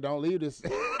 yo, nigga, don't leave this.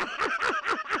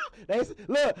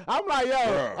 Look, I'm like,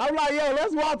 yo,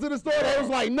 let's walk to the store. They was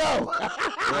like, no.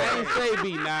 I ain't say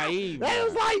be naive. They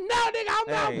was like, no, nigga,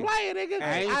 I'm not playing, nigga.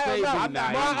 I ain't say be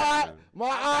naive. My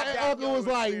aunt and uncle was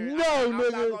like, no, I'm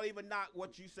nigga. not gonna even knock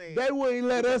what you saying. They wouldn't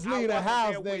let us leave the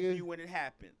house, I wasn't there nigga. with you when it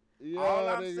happened. Yeah, all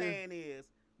I'm nigga. saying is,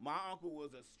 my uncle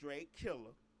was a straight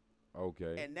killer.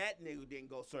 Okay. And that nigga didn't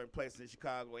go certain places in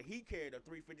Chicago, and he carried a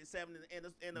 357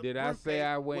 in a Did I say briefcase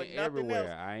I went with nothing everywhere?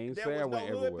 else. I ain't There say I was went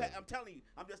no hood everywhere. I'm telling you.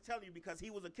 I'm just telling you because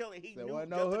he was a killer. He There knew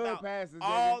wasn't just no hood about passes,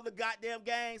 all nigga. the goddamn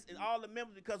gangs and all the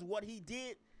members because what he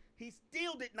did, he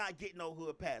still did not get no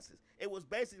hood passes. It was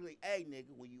basically, hey,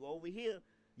 nigga, when you over here,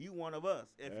 you one of us.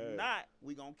 If you're not,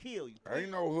 we gonna kill you.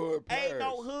 Ain't no hood pass. Ain't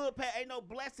no hood pass. Ain't no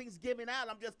blessings given out.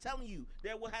 I'm just telling you.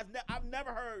 I've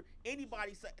never heard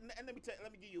anybody say. And let me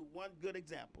give you one good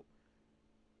example.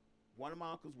 One of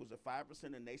my uncles was a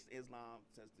 5% of Nation of Islam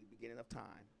since the beginning of time.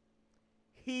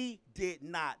 He did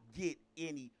not get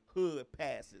any hood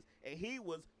passes, and he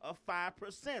was a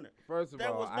 5%er. First of There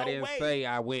all, was I no didn't way. say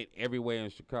I went everywhere in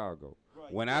Chicago.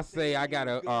 Right, When you I just say said I you got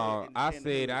was a, good I in the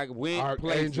said I hood. went Archangel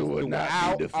places would not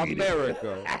throughout be defeated.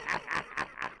 America.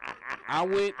 I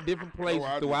went different places I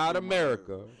just throughout threw my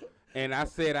America, and I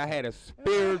said I had a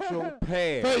spiritual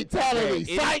path. Fatality.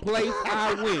 Any Psych. place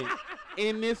I went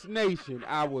in this nation,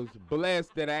 I was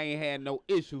blessed that I ain't had no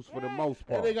issues for the most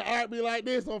That part. nigga art be like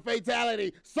this on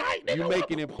Fatality. Psych, nigga. You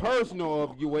making it personal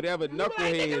of you, whatever like, nigga,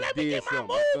 knuckleheads let me did get my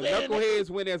something. move The in. knuckleheads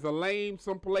when there's a lame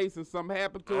someplace and something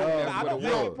happened to them, I that's don't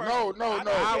what it know. was. No.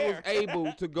 I was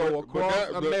able to go across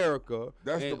that- but America.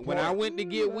 that's and the when I point. went to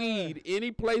get weed,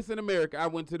 any place in America, I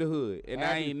went to the hood. And I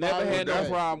Happy ain't never Father's had no Day.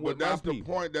 problem with But my that's the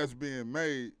people. point that's being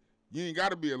made. You ain't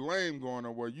got to be a lame going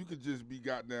nowhere. You could just be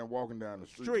goddamn walking down the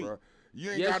street, bro. You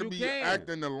ain't Yes, got to you be can.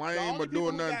 acting the The lame only or people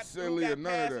doing who nothing got- who silly got or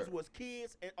none of passes that. was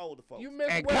kids and older folks. You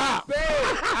missed And what cops. I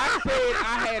said. I said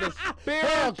I had a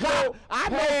Hell, spiritual I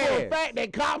know for a path. fact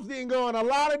that cops didn't go in a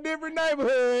lot of different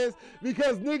neighborhoods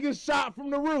because niggas shot from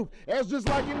the roof. That's just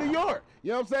like in New York.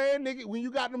 You know what I'm saying, nigga? When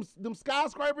you got them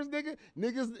skyscrapers,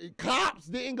 cops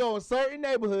didn't go in certain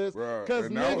neighborhoods Bruh, because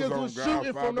and that niggas on was God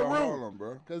shooting from the Father roof. Harlem,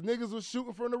 bruh. Because niggas was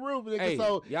shooting from the roof, nigga. Hey,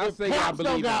 so y'all if say y'all cops don't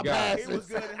believe in got God. He was passes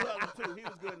good in Harlem too. He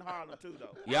was good in Harlem too,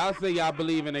 though. Y'all say y'all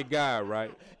believe in a God,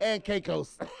 right? and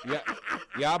Caicos. Yeah,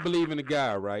 y'all believe in a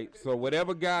God, right? So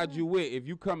whatever God you with, if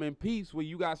you come in peace, well,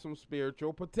 you got some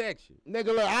spiritual protection. Nigga,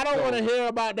 look, I don't want to hear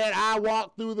about that. I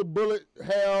walked through the bullet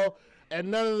hell and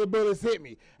none of the bullets hit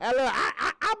me. And look,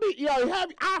 I be,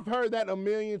 I've heard that a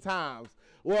million times.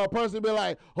 Where a person be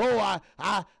like, oh,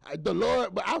 the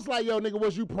Lord, but I was like, yo, nigga,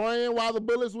 was you praying while the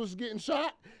bullets was getting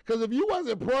shot? Because if you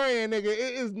wasn't praying, nigga,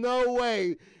 it is no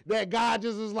way that God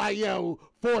just is like, yo,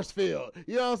 force field.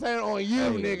 You know what I'm saying? On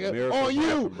you, Hey, nigga. miracles On you.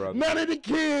 happen, brother. None of the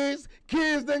kids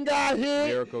done got hit.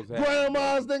 Miracles happen,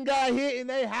 Grandmas done got hit in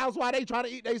their house while they try to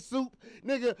eat their soup,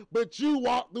 nigga. But you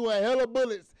walked through a hell of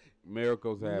bullets,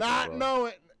 Miracles happen, not bro.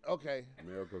 knowing. Okay.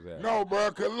 Miracles happen. No, bro,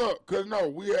 cause no,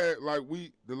 we had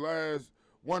the last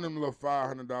one of them little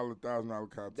 $500,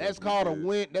 $1,000 contests. That's we called a did.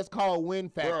 win. That's called win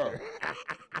Bruh, factor.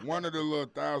 one of the little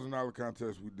 $1,000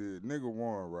 contests we did, nigga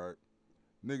won, right?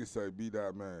 Nigga say, be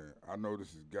that man. I know this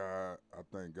is God. I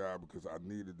thank God because I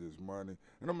needed this money.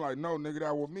 And I'm like, no, nigga,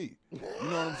 that was me. You know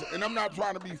what I'm saying? And I'm not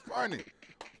trying to be funny.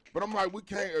 But I'm like, we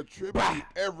can't attribute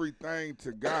everything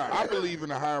to God. I believe in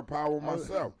a higher power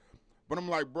myself. But I'm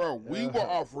like, bro, we were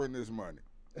offering this money.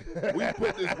 We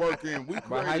put this work in. We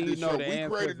But how created you this know show. the We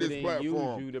ancestors created this didn't use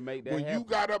platform. you to make that When happen? you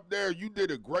got up there, you did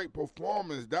a great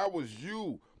performance. That was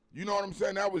you. You know what I'm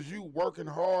saying? That was you working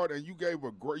hard, and you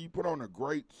put on a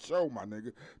great show, my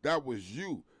nigga. That was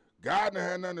you. God didn't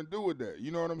have nothing to do with that.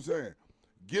 You know what I'm saying?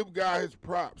 Give God his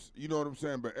props. You know what I'm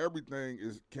saying? But everything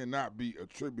cannot be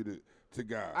attributed to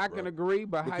God. I bro. can agree,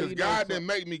 but how Because you God know didn't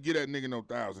make me get that nigga no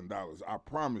 $1,000. I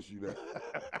promise you that.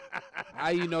 how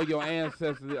you know your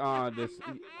ancestors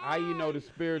how you know the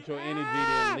spiritual energy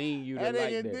didn't lean you to That like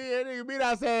nigga that? did. That nigga be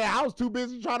not saying I was too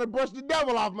busy trying to brush the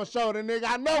devil off my shoulder, nigga.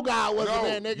 I know God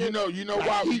wasn't there, nigga. You know Like,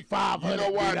 why? keep 500. You know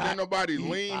why? be Didn't not- nobody keep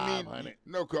lean me? 500.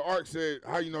 No, cause Art said,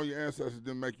 "How you know your ancestors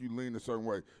didn't make you lean a certain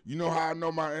way?" You know how I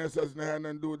know my ancestors didn't have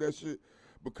nothing to do with that shit?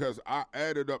 Because I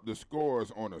added up the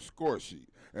scores on a score sheet,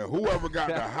 and whoever got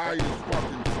the highest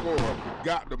fucking score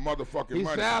got the motherfucking He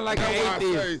money. sound like That's an why I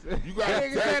atheist. say you gotta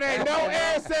Nigga said ain't no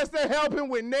ancestor helping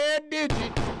with their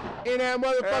digit in that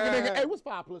motherfucker, nigga. Hey, what's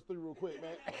 5 + 3 real quick,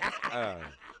 man?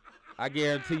 I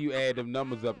guarantee you add them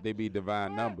numbers up, they be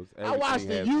divine numbers. I watched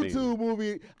Everything a has meaning. YouTube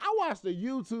movie. I watched a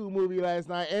YouTube movie last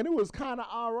night, and it was kind of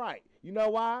all right. You know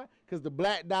why? Because the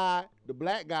black guy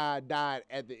died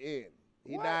at the end.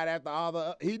 He died after all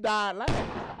the. He died last.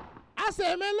 I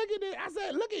said, man, look at this. I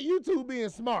said, look at YouTube being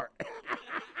smart.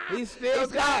 He still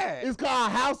It's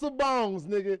called House of Bones,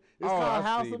 nigga. It's called I've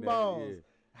House seen of that, Bones. yeah.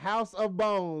 House of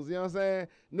Bones, you know what I'm saying?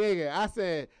 Nigga, I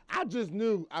said, I just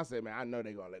knew. I said, man, I know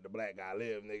they gonna let the black guy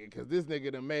live, nigga, because this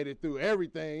nigga done made it through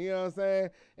everything, you know what I'm saying?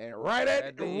 And right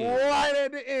at the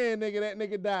end, nigga, that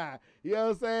nigga died. You know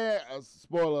what I'm saying?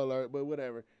 Spoiler alert, but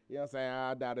whatever. You know what I'm saying?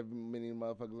 I doubt if many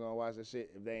motherfuckers gonna watch that shit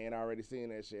if they ain't already seen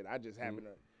that shit. I just happened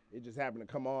to, it just happened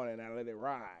to come on and I let it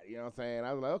ride. You know what I'm saying?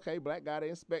 I was like, okay, black guy, the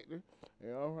inspector.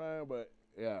 You know what I'm saying? But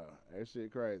yeah, that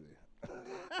shit crazy.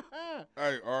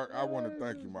 Hey, Art, I want to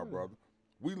thank you, my brother.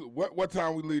 What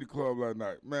time we leave the club last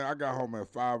night? Man, I got home at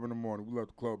 5 in the morning. We left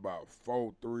the club about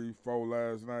 4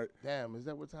 last night. Damn, is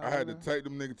that what time? I had to take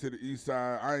them niggas to the east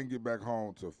side. I didn't get back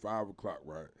home till 5 o'clock,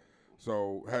 right?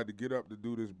 So had to get up to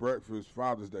do this breakfast,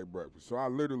 Father's Day breakfast. So I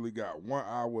literally got 1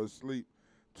 hour of sleep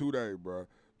today, bro.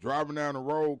 Driving down the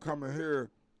road, coming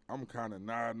here, I'm kind of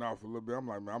nodding off a little bit. I'm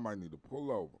like, man, I might need to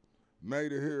pull over.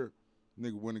 Made it here,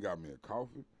 nigga went and got me a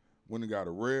coffee. Went and got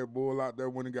a Red Bull out there.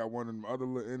 Went and got one of them other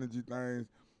little energy things.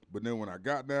 But then when I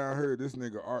got down here, this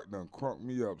nigga Art done crunked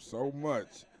me up so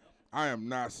much. I am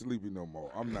not sleepy no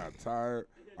more. I'm not tired.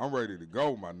 I'm ready to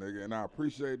go, my nigga. And I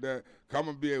appreciate that. I'm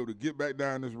going to be able to get back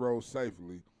down this road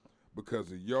safely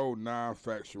because of your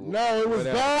non-factual. No, it was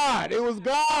God. It was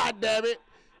God, damn it.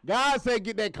 God said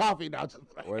get that coffee now.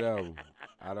 Whatever.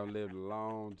 I done lived a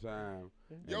long time.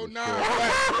 Yo,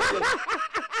 non-factual.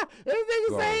 This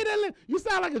nigga saying that you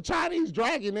sound like a Chinese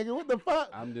dragon, nigga. What the fuck?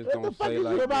 I'm just what gonna the fuck say is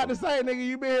like you about this. to say, nigga?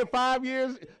 You been here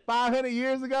 500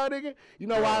 years ago, nigga. You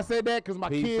know why I said that? Because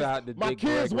Peace out to my Dick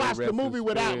kids Gregory, watch the rest movie his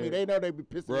without me. spirit. They know they be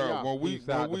pissing me Bro, off. Peace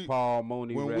out to Paul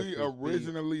Mooney. When rest we his peace.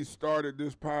 originally started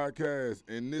this podcast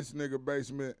in this nigga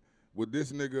basement with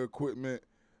this nigga equipment,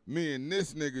 me and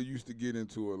this nigga used to get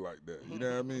into it like that. You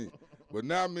know what I mean? But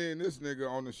now me and this nigga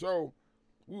on the show,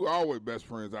 we were always best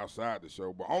friends outside the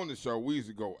show. But on the show, we used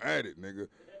to go at it, nigga.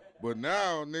 But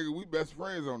now, nigga, we best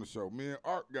friends on the show. Me and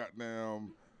Art got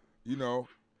down, you know.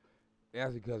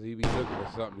 That's because he be looking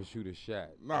for something to shoot a shot.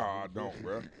 Nah, I don't,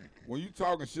 bro. When you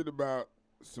talking shit about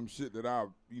some shit that I,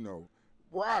 you know,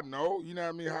 I know, you know what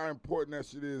I mean, how important that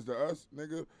shit is to us,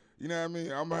 nigga. You know what I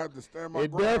mean? I'm gonna have to stand my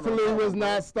It ground on definitely that was one,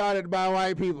 not started by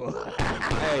white people.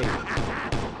 Hey,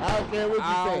 I don't care what you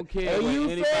I say. don't care And what you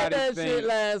anybody said that think. shit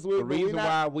last week. the but we reason not-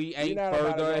 why we ain't not about to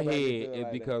further go back ahead into it is like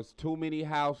that. because too many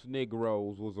house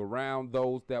Negroes was around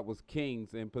those that was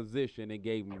kings in position and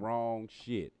gave them wrong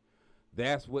shit.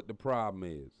 That's what the problem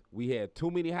is. We had too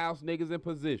many house niggas in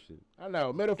position. I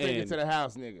know. Middle finger And- to the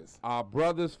house niggas. Our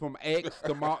brothers from X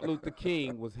to Martin Luther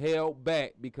King was held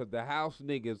back because the house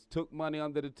niggas took money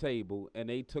under the table and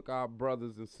they took our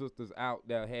brothers and sisters out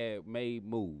that had made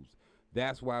moves.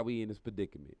 That's why we in this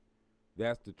predicament.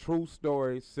 That's the true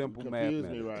story, simple Confuse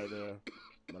mathematics. me right there.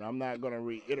 But I'm not going to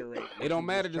reiterate. It don't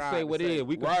matter to say what it is.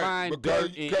 We can Right, find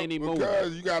dirt in any movie.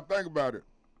 because you gotta think about it.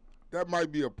 That might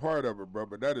be a part of it, bro,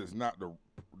 but that is not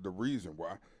the reason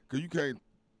why. Cause you can't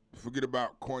forget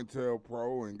about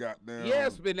COINTELPRO and goddamn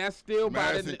Yes, but that's still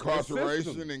by mass the incarceration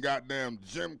system. and goddamn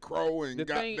Jim Crow and The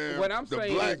thing- goddamn what I'm the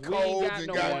saying black is we ain't codes got and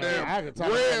no goddamn I can talk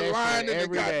about that shit redlining and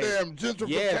every day. goddamn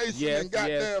gentrification Yes, and goddamn.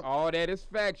 yes, all that is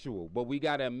factual, but we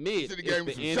gotta admit Should have if gave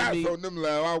me the some enemy, shots on them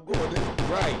loud. I'm going there.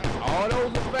 right? All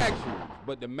those are factual,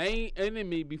 but the main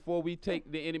enemy before we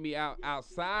take the enemy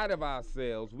outside of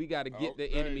ourselves, we gotta get the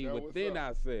Okay, enemy now what's within up?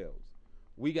 ourselves.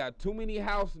 We got too many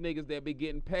house niggas that be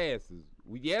getting passes.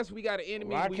 Yes, we got an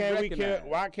enemy. Why we can't we recognize. kill?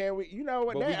 Why can't we? You know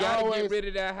what? But we that gotta always, get rid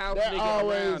of that house that nigga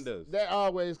always, around us. That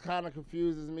always kind of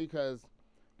confuses me because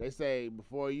they say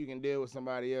before you can deal with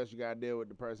somebody else, you gotta deal with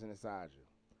the person inside you.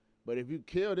 But if you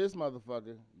kill this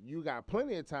motherfucker, you got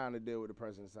plenty of time to deal with the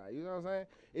person inside. You know what I'm saying?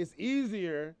 It's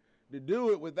easier to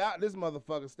do it without this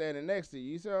motherfucker standing next to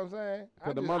you. You see what I'm saying?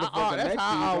 Cause the That's motherfucker next to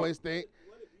how you I don't- always think.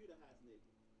 What if you the hot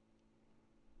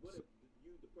nigga? What if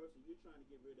you, the person you're trying to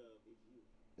get rid of, is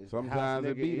you? It's Sometimes the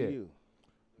it house be nigga in that. you.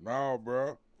 No,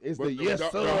 bro. It's But the yes the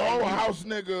sir. whole house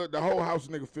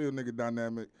nigga field nigga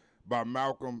dynamic by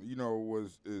Malcolm, you know,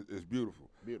 is beautiful.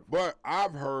 Beautiful. But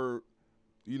I've heard,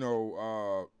 you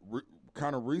know,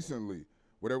 kind of recently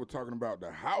where they were talking about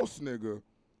the house nigga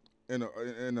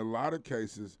in a lot of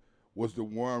cases was the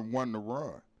one wanting to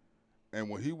run. And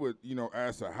when he would, you know,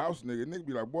 ask a house nigga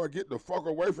be like, boy, get the fuck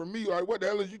away from me. Like, what the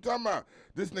hell is you talking about?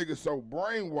 This nigga so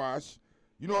brainwashed.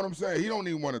 You know what I'm saying? He don't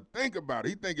even want to think about it.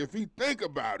 He think if he think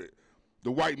about it,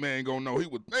 the white man gonna know he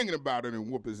was thinking about it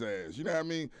and whoop his ass. You know what I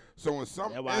mean? So in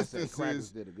some That's why I say Crackers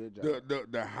instances, did a good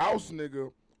job. the house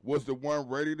nigga was the one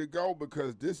ready to go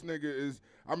because this nigga is,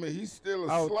 I mean, he's still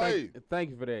a slave.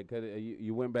 Thank you for that, because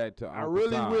you went back to I Uncle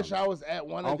really Tom. wish I was at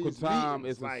one of Uncle these Tom,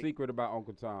 meetings. it's a secret about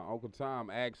Uncle Tom. Uncle Tom,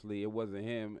 actually, it wasn't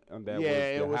him that Yeah, was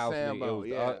it the was house Sambo,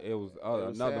 nigga. It was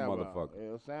another Sambo. motherfucker.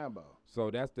 It was Sambo. So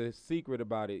that's the secret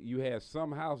about it. You had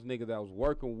some house nigga that was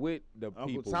working with the Uncle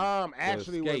people. Tom to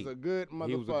actually was escape. a good motherfucker.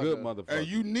 He was a good motherfucker. And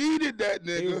you needed that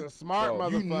nigga. He was a smart So,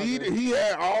 You motherfucker. he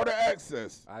had all the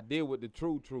access. I did what the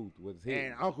truth was him.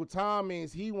 And Uncle Tom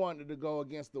means he wanted to go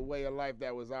against the way of life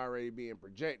that was already being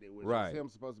projected, which Right. was him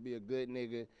supposed to be a good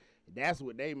nigga. That's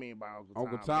what they mean by Uncle Tom.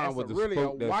 Uncle Tom That's was the really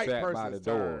spook a that white sat by person's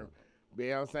the door. term. You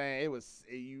know what I'm saying? It was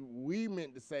we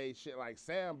meant to say shit like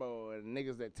Sambo and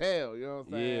niggas that tell. You know what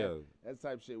I'm saying? Yeah. That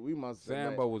type of shit. We must say.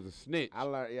 Sambo was a snitch. I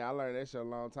learned that shit a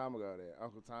long time ago. That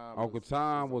Uncle Tom. Uncle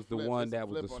Tom it's a was the flip- one it's a that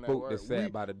was flip the on spook that word.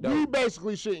 sat by the We door.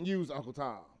 basically shouldn't use Uncle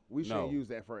Tom. We shouldn't No. use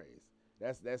that phrase.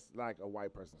 That's like a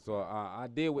white person. So I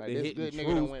did with Like, the this hidden good nigga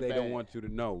done truths went they don't bad. want you to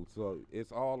know. So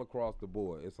it's all across the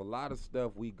board. It's a lot of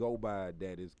stuff we go by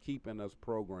that is keeping us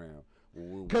programmed.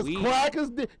 Because Crackers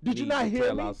did you need not to hear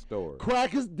tell me? our story.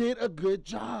 Crackers did a good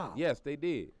job. Yes, they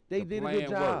did. They The did a plan good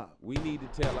job. worked. We need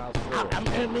to tell our story.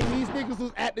 I mean, these niggas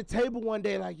was at the table one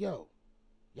day like, yo,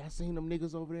 y'all seen them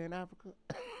niggas over there in Africa?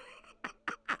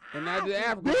 and now the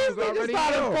Africa These was niggas already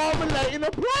started here. formulating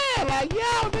a plan. Like, yo,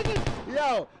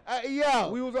 nigga, yo.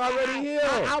 We was already here.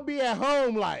 I'll be at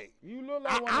home like. You look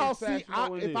like one I'll of see, them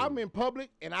Satchmo if and I'm them. in public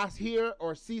and I hear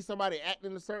or see somebody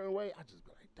acting a certain way, I just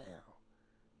be like, damn.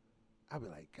 I be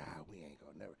like, God, we ain't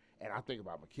gonna never. And I think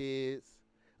about my kids,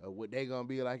 what they gonna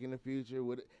be like in the future.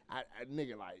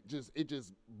 Nigga, like, it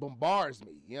just bombards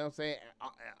me. You know what I'm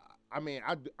saying?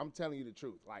 I'm telling you the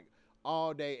truth. Like,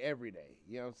 all day, every day.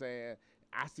 You know what I'm saying?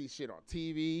 I see shit on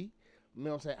TV. You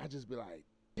know what I'm saying? I just be like,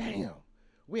 damn.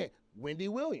 We had Wendy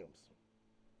Williams.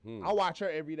 I watch her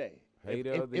every day.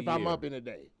 Hater of the If I'm year. up in the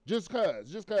day. Just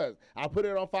cause. I put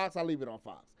it on Fox, I leave it on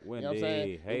Fox. You know what I'm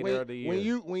saying? Wendy, hater of the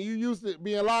year. When you used to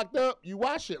being locked up, you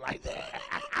watch shit like that.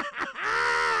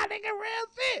 Nigga, real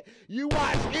shit. You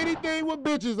watch anything with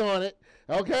bitches on it,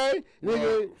 okay?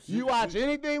 Nigga, you watch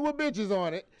anything with bitches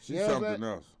on it. She's you know what I'm something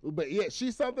saying? else. But yeah,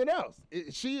 she's something else.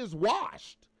 She is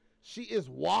washed. She is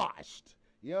washed.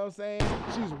 You know what I'm saying?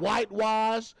 She's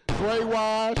whitewashed, gray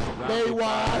washed, bay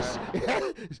washed.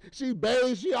 She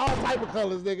beige. She all type of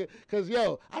colors, nigga. Cause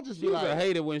yo, I just She be was like, a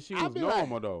hater when she I was be like-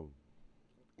 normal though.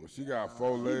 Well, she got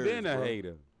 4 She legs. been a bro.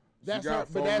 hater. That's she got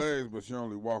her, but 4 that's legs, but she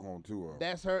only walk on 2 of them.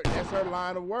 that's her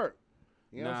line of work.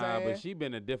 You know what I'm saying? but she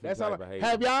been a different That's all. type of hater.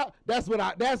 Have y'all? That's what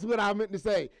I meant to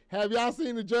say. Have y'all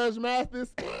seen the Judge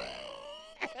Mathis?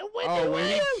 When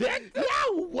he checked her?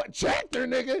 Yeah, what checked her,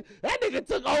 nigga? That nigga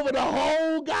took over the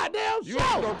whole goddamn You show.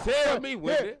 ain't gonna tell me,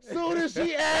 Wendy. Soon as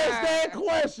she asked that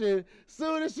question,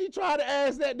 soon as she tried to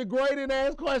ask that degrading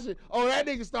ass question, that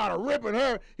nigga started ripping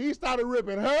her. He started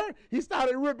ripping her. He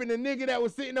started ripping the nigga that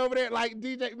was sitting over there like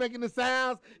DJ making the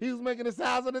sounds. He was making the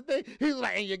sounds of the thing. He was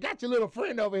like, and you got your little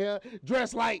friend over here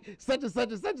dressed like such and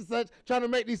such and such and such trying to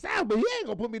make these sounds, but he ain't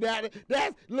gonna put me down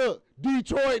there. Look,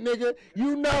 Detroit nigga,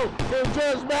 you know if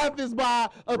Judge Mathis buy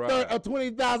a Right.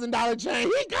 $20,000 chain,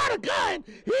 he got a gun.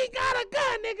 He got a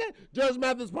gun, nigga. Judge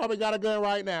Mathis probably got a gun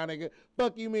right now, nigga.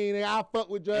 Fuck you mean, nigga. I fuck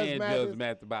with Judge and Mathis. Judge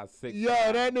Mathis about 6. Yo,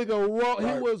 that nigga, he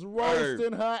Right. was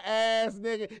roasting her ass,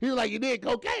 nigga. He was like, you did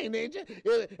cocaine, didn't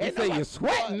you? He said, you're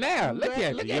sweating now. Look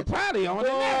at you. You're probably on it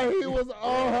now. Boy, he was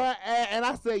on her ass. And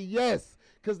I said, yes,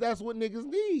 because that's what niggas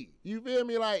need. You feel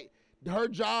me? Like, her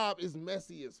job is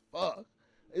messy as fuck.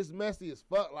 It's messy as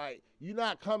fuck. Like, you're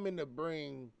not coming to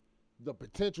bring the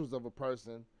potentials of a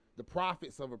person, the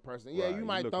profits of a person. Yeah, Right, you you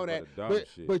might looking throw for that, the dumb but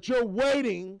shit. but you're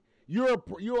waiting. You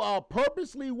are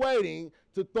purposely waiting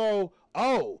to throw.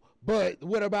 But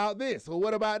what about this or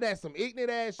what about that? Some ignorant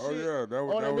ass shit. Oh yeah, that on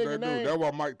was a what nigga they do. name. That's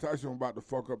why Mike Tyson was about to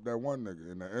fuck up that one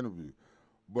nigga in the interview.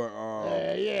 But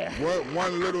yeah.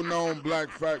 one little known black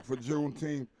fact for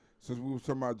Juneteenth, since we was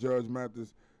talking about Judge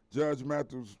Mathis. Judge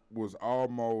Mathis was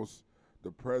almost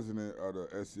the president of the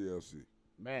SCLC.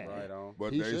 Man. Right on.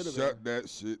 But He they should've shut that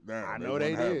shit down. I know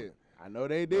they wouldn't have did. it. I know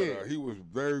they But, did. he was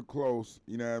very close,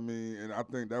 you know what I mean? And I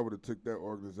think that would have took that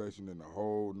organization in a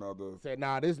whole nother Said,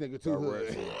 nah, this nigga too hood.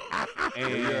 direction.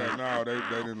 And Yeah, no, they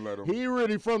didn't let him. He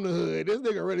really from the hood. This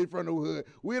nigga really from the hood.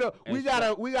 We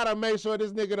gotta make sure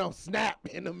this nigga don't snap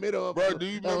in the middle of. Bro, do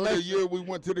you remember the election. year we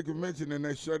went to the convention and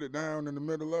they shut it down in the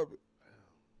middle of it?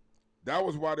 That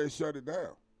was why they shut it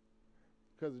down.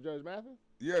 Because of Judge Mathis?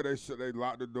 Yeah, they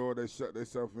locked the door, they shut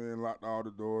themselves in, locked all the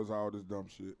doors, all this dumb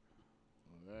shit.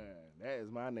 Man, that is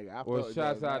my nigga. I Well, fuck with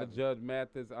shouts Judge out to Mathis. Judge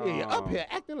Mathis. Yeah, up here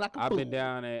acting like a I've fool. been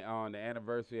down on the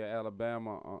anniversary of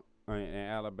Alabama in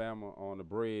Alabama on the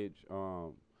bridge a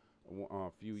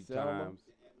few Selma? times.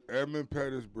 Edmund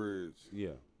Pettus Bridge,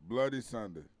 Yeah. Bloody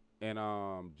Sunday. And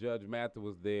Judge Mathis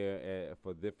was there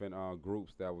for different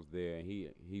groups that was there, and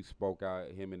he spoke out,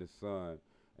 him and his son,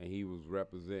 and he was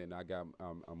representing. I got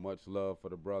much love for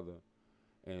the brother,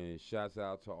 and shouts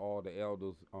out to all the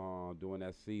elders during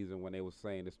that season when they were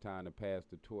saying it's time to pass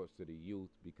the torch to the youth,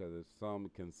 because as some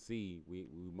can see, we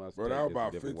must Bro, take that was this a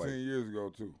about different 15 way. years ago,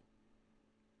 too.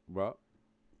 Bro,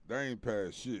 They ain't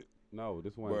passed shit. no,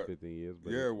 this wasn't But- 15 years,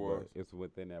 but yeah, it was. but it's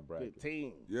within that bracket.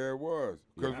 15. Yeah, it was.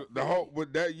 Because Yeah. the whole,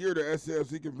 with that year, the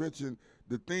SLC convention,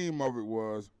 the theme of it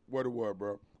was, what it was,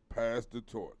 bro? Pass the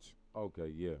torch. Okay,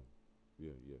 yeah.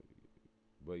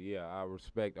 But yeah, I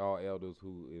respect all elders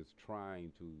who is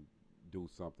trying to do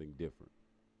something different.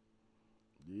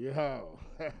 Yo.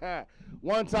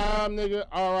 One time, nigga,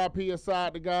 RIP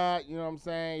Aside to God. You know what I'm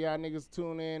saying? Y'all niggas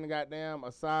tune in, goddamn,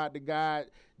 Aside to God,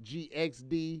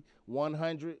 GXD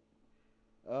 100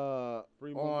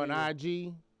 Free on movie.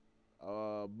 IG.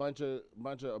 A bunch of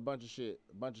shit.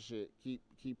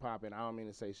 Keep popping. I don't mean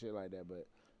to say shit like that, but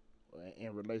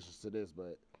in relation to this,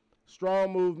 but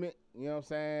strong movement, you know what I'm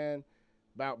saying?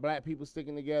 About black people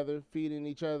sticking together, feeding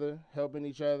each other, helping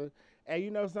each other. And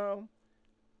you know something?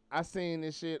 I seen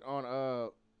this shit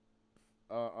on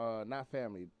not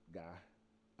Family Guy,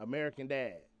 American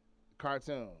Dad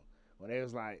cartoon, when they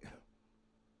was like,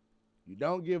 you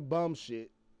don't give bums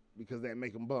shit because that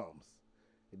make them bums.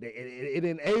 It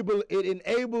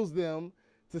enables them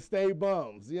to stay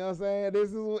bums. You know what I'm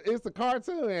saying? It's a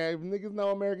cartoon. If niggas know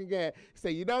American Dad,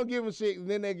 say you don't give them shit, and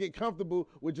then they get comfortable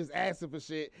with just asking for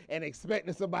shit and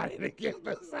expecting somebody to give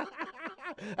them.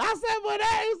 I said, but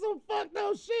that is some fucked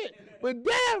up shit. But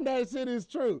damn, that shit is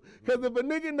true. Because if a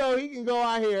nigga know he can go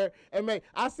out here and make,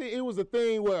 I see it was a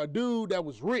thing where a dude that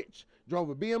was rich drove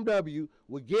a BMW,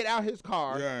 would get out his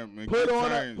car, Yeah, man, put get on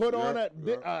changed.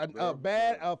 a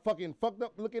bad, fucking fucked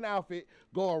up looking outfit,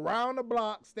 go around the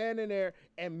block, standing there,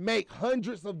 and make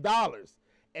hundreds of dollars,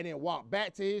 and then walk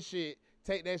back to his shit,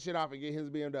 take that shit off, and get his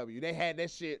BMW. They had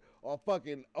that shit on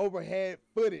fucking overhead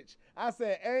footage. I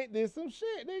said, ain't this some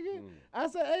shit, nigga? I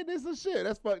said, ain't this some shit?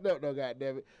 That's fucked up though,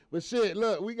 goddammit. But shit,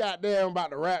 look, we goddamn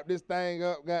about to wrap this thing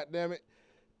up, goddammit.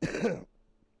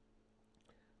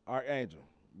 Archangel,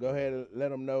 go ahead and let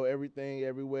them know everything,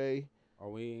 every way. Oh,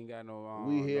 we ain't got no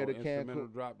We here no to instrumental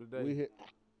Cancun. drop today.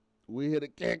 We hit a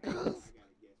Cancun.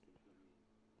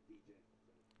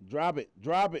 Drop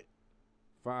it.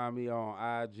 Find me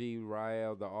on IG,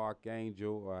 Rael the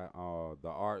Archangel, the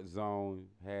Art Zone,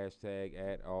 hashtag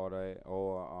at all that,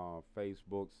 or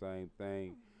Facebook, same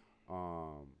thing.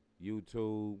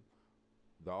 YouTube,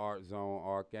 the Art Zone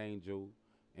Archangel.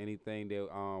 Anything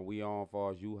that we on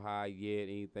for as you high yet,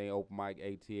 anything open mic,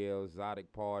 ATL,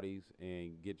 exotic parties,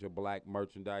 and get your black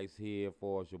merchandise here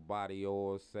for us, your body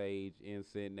oil, sage,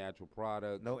 incense, natural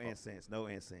products. No incense. No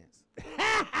incense.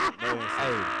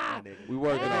 Hey, we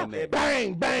working on that.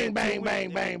 Bang, bang, bang,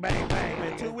 bang, bang, bang, It's bang.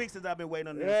 been 2 weeks since I've been waiting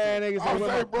on this. Yeah, niggas I was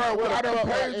like, bro, well, I done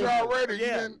paid you already. You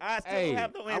Yeah, didn't. I still Hey,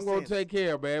 have no incense. I'm gonna take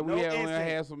care, man. No We only incense.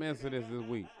 had some incidents this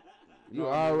week. You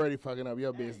already fucking up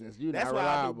your business. You That's not why I do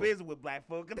reliable. business with black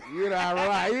folk. You not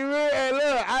reliable. You really, hey,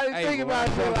 look, I didn't think when about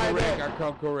I shit come like correct, that. I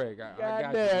come correct. I got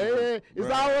Goddamn, you. it's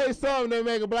Right. always something that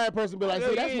make a black person be like,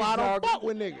 see, that's why I don't fuck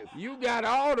with niggas. You got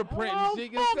all the print don't and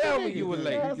shit. You fuck can tell with me you niggas. were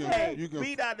late. Yeah, You can, Hey, you can,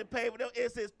 beat out the paper. Them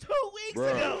incense 2 weeks bro,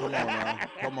 ago. come on now.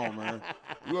 Come on, man.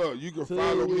 Look, you can 2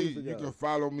 follow me. weeks You ago. can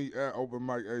follow me at Open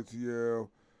Mic ATL.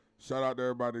 Shout out to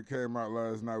everybody that came out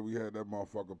last night. We had that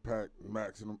motherfucker packed,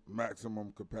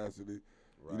 maximum capacity.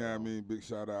 You know what I mean? Big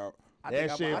shout out.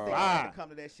 That shit I think I'm fire. gonna come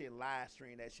to that shit live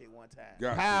stream that shit one time.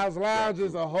 Got House to, Lounge got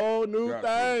is to. a whole new Got to.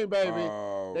 thing,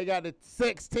 baby. They got the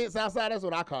sex tents outside. That's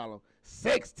what I call them.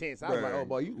 Sex tents. I was like, Man, oh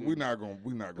boy, you we not gonna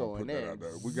go in put that there out there.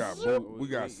 and We got zip. we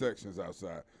got sections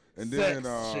outside, and then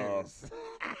sections.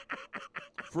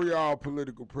 Free all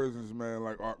political prisoners, man.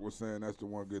 Like Art was saying, that's the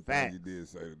one good thing you did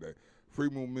say today. Free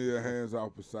Mumia, hands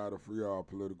off Posada. Free all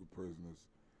political prisoners.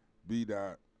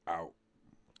 B-Dot out.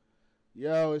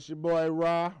 Yo, it's your boy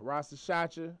Ra, Rasta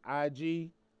Shacha,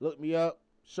 IG. Look me up,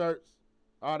 shirts,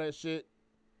 all that shit.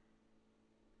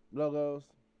 Logos.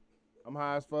 I'm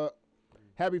high as fuck.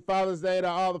 Happy Father's Day to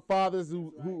all the fathers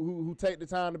who take the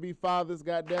time to be fathers,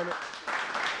 goddammit.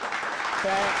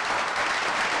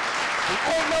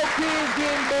 Ain't no kids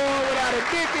getting born without a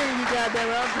dick in you,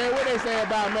 goddammit. I don't care what they say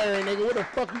about Mary, nigga. What the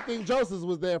fuck you think Joseph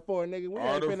was there for, nigga? We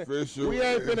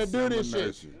ain't finna do this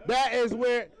shit. That is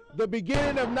where the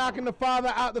beginning of knocking the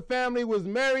father out the family was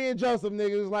Mary and Joseph,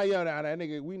 nigga. It was like, yo, nah, that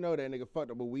nigga, we know that nigga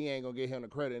fucked up, but we ain't gonna get him the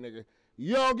credit, nigga.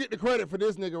 You don't get the credit for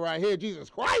this nigga right here, Jesus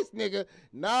Christ, nigga.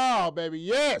 No, baby,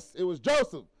 yes, it was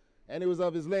Joseph, and it was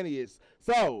of his lineage.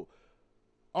 So,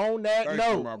 on that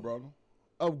note my brother.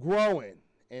 of growing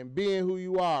and being who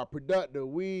you are, productive,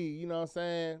 you know what I'm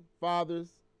saying?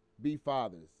 Fathers, be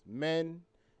fathers. Men,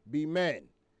 be men.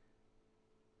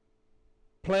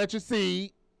 Plant your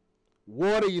seed,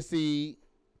 water your seed,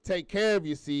 take care of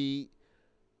your seed,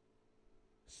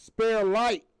 spare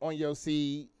light on your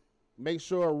seed, make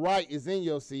sure right is in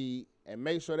your seed, and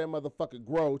make sure that motherfucker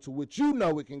grow to what you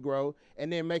know it can grow,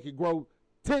 and then make it grow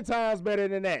 10 times better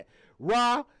than that.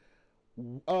 Ra,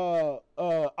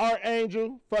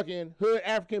 Archangel, fucking Hood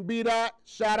African B-Dot,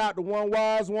 shout out to One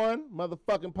Wise One,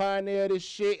 motherfucking pioneer of this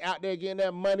shit, out there getting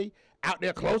that money, out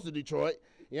there close to Detroit.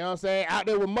 You know what I'm saying? Out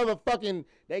there with motherfucking,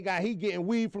 he getting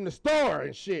weed from the store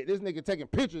and shit. This nigga taking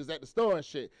pictures at the store and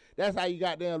shit. That's how you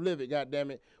goddamn live it,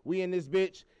 goddammit. We in this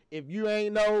bitch. If you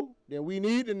ain't know, then we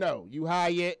need to know. You high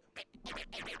yet?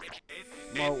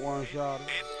 Smoke one shot.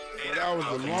 Well, that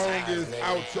was the longest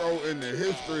outro in the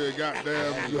history of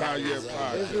goddamn You High Yet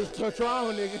podcast. This is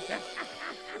Patron, nigga.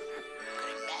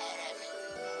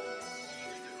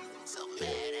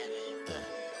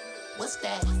 What's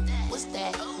that? What's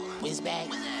that? Whiz back,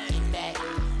 get back,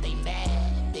 they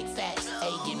mad, big facts,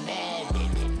 hey, get mad,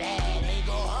 get mad, they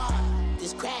go hard,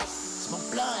 this crack,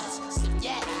 smoke blunts, sip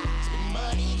yak, spend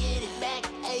money, get it back,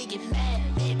 hey, get mad,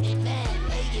 get mad,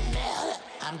 hey, get mad,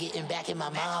 I'm getting back in my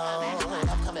mode,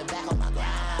 I'm coming back on my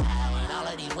grind, and all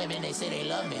of these women, they say they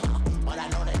love me, but I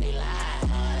know that they lie,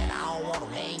 and I don't want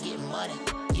them, they ain't getting money,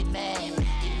 get mad,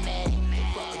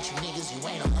 fuck with you niggas, you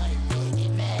ain't no money, get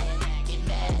mad,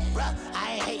 bruh,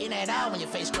 I ain't hating at all when your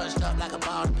face crushed up like a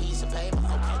bald piece of paper.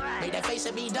 Okay, make that face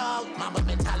at me, dog. Mama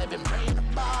been Tyler been praying the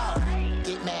ball.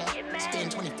 Get mad,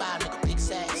 spend 25, nigga.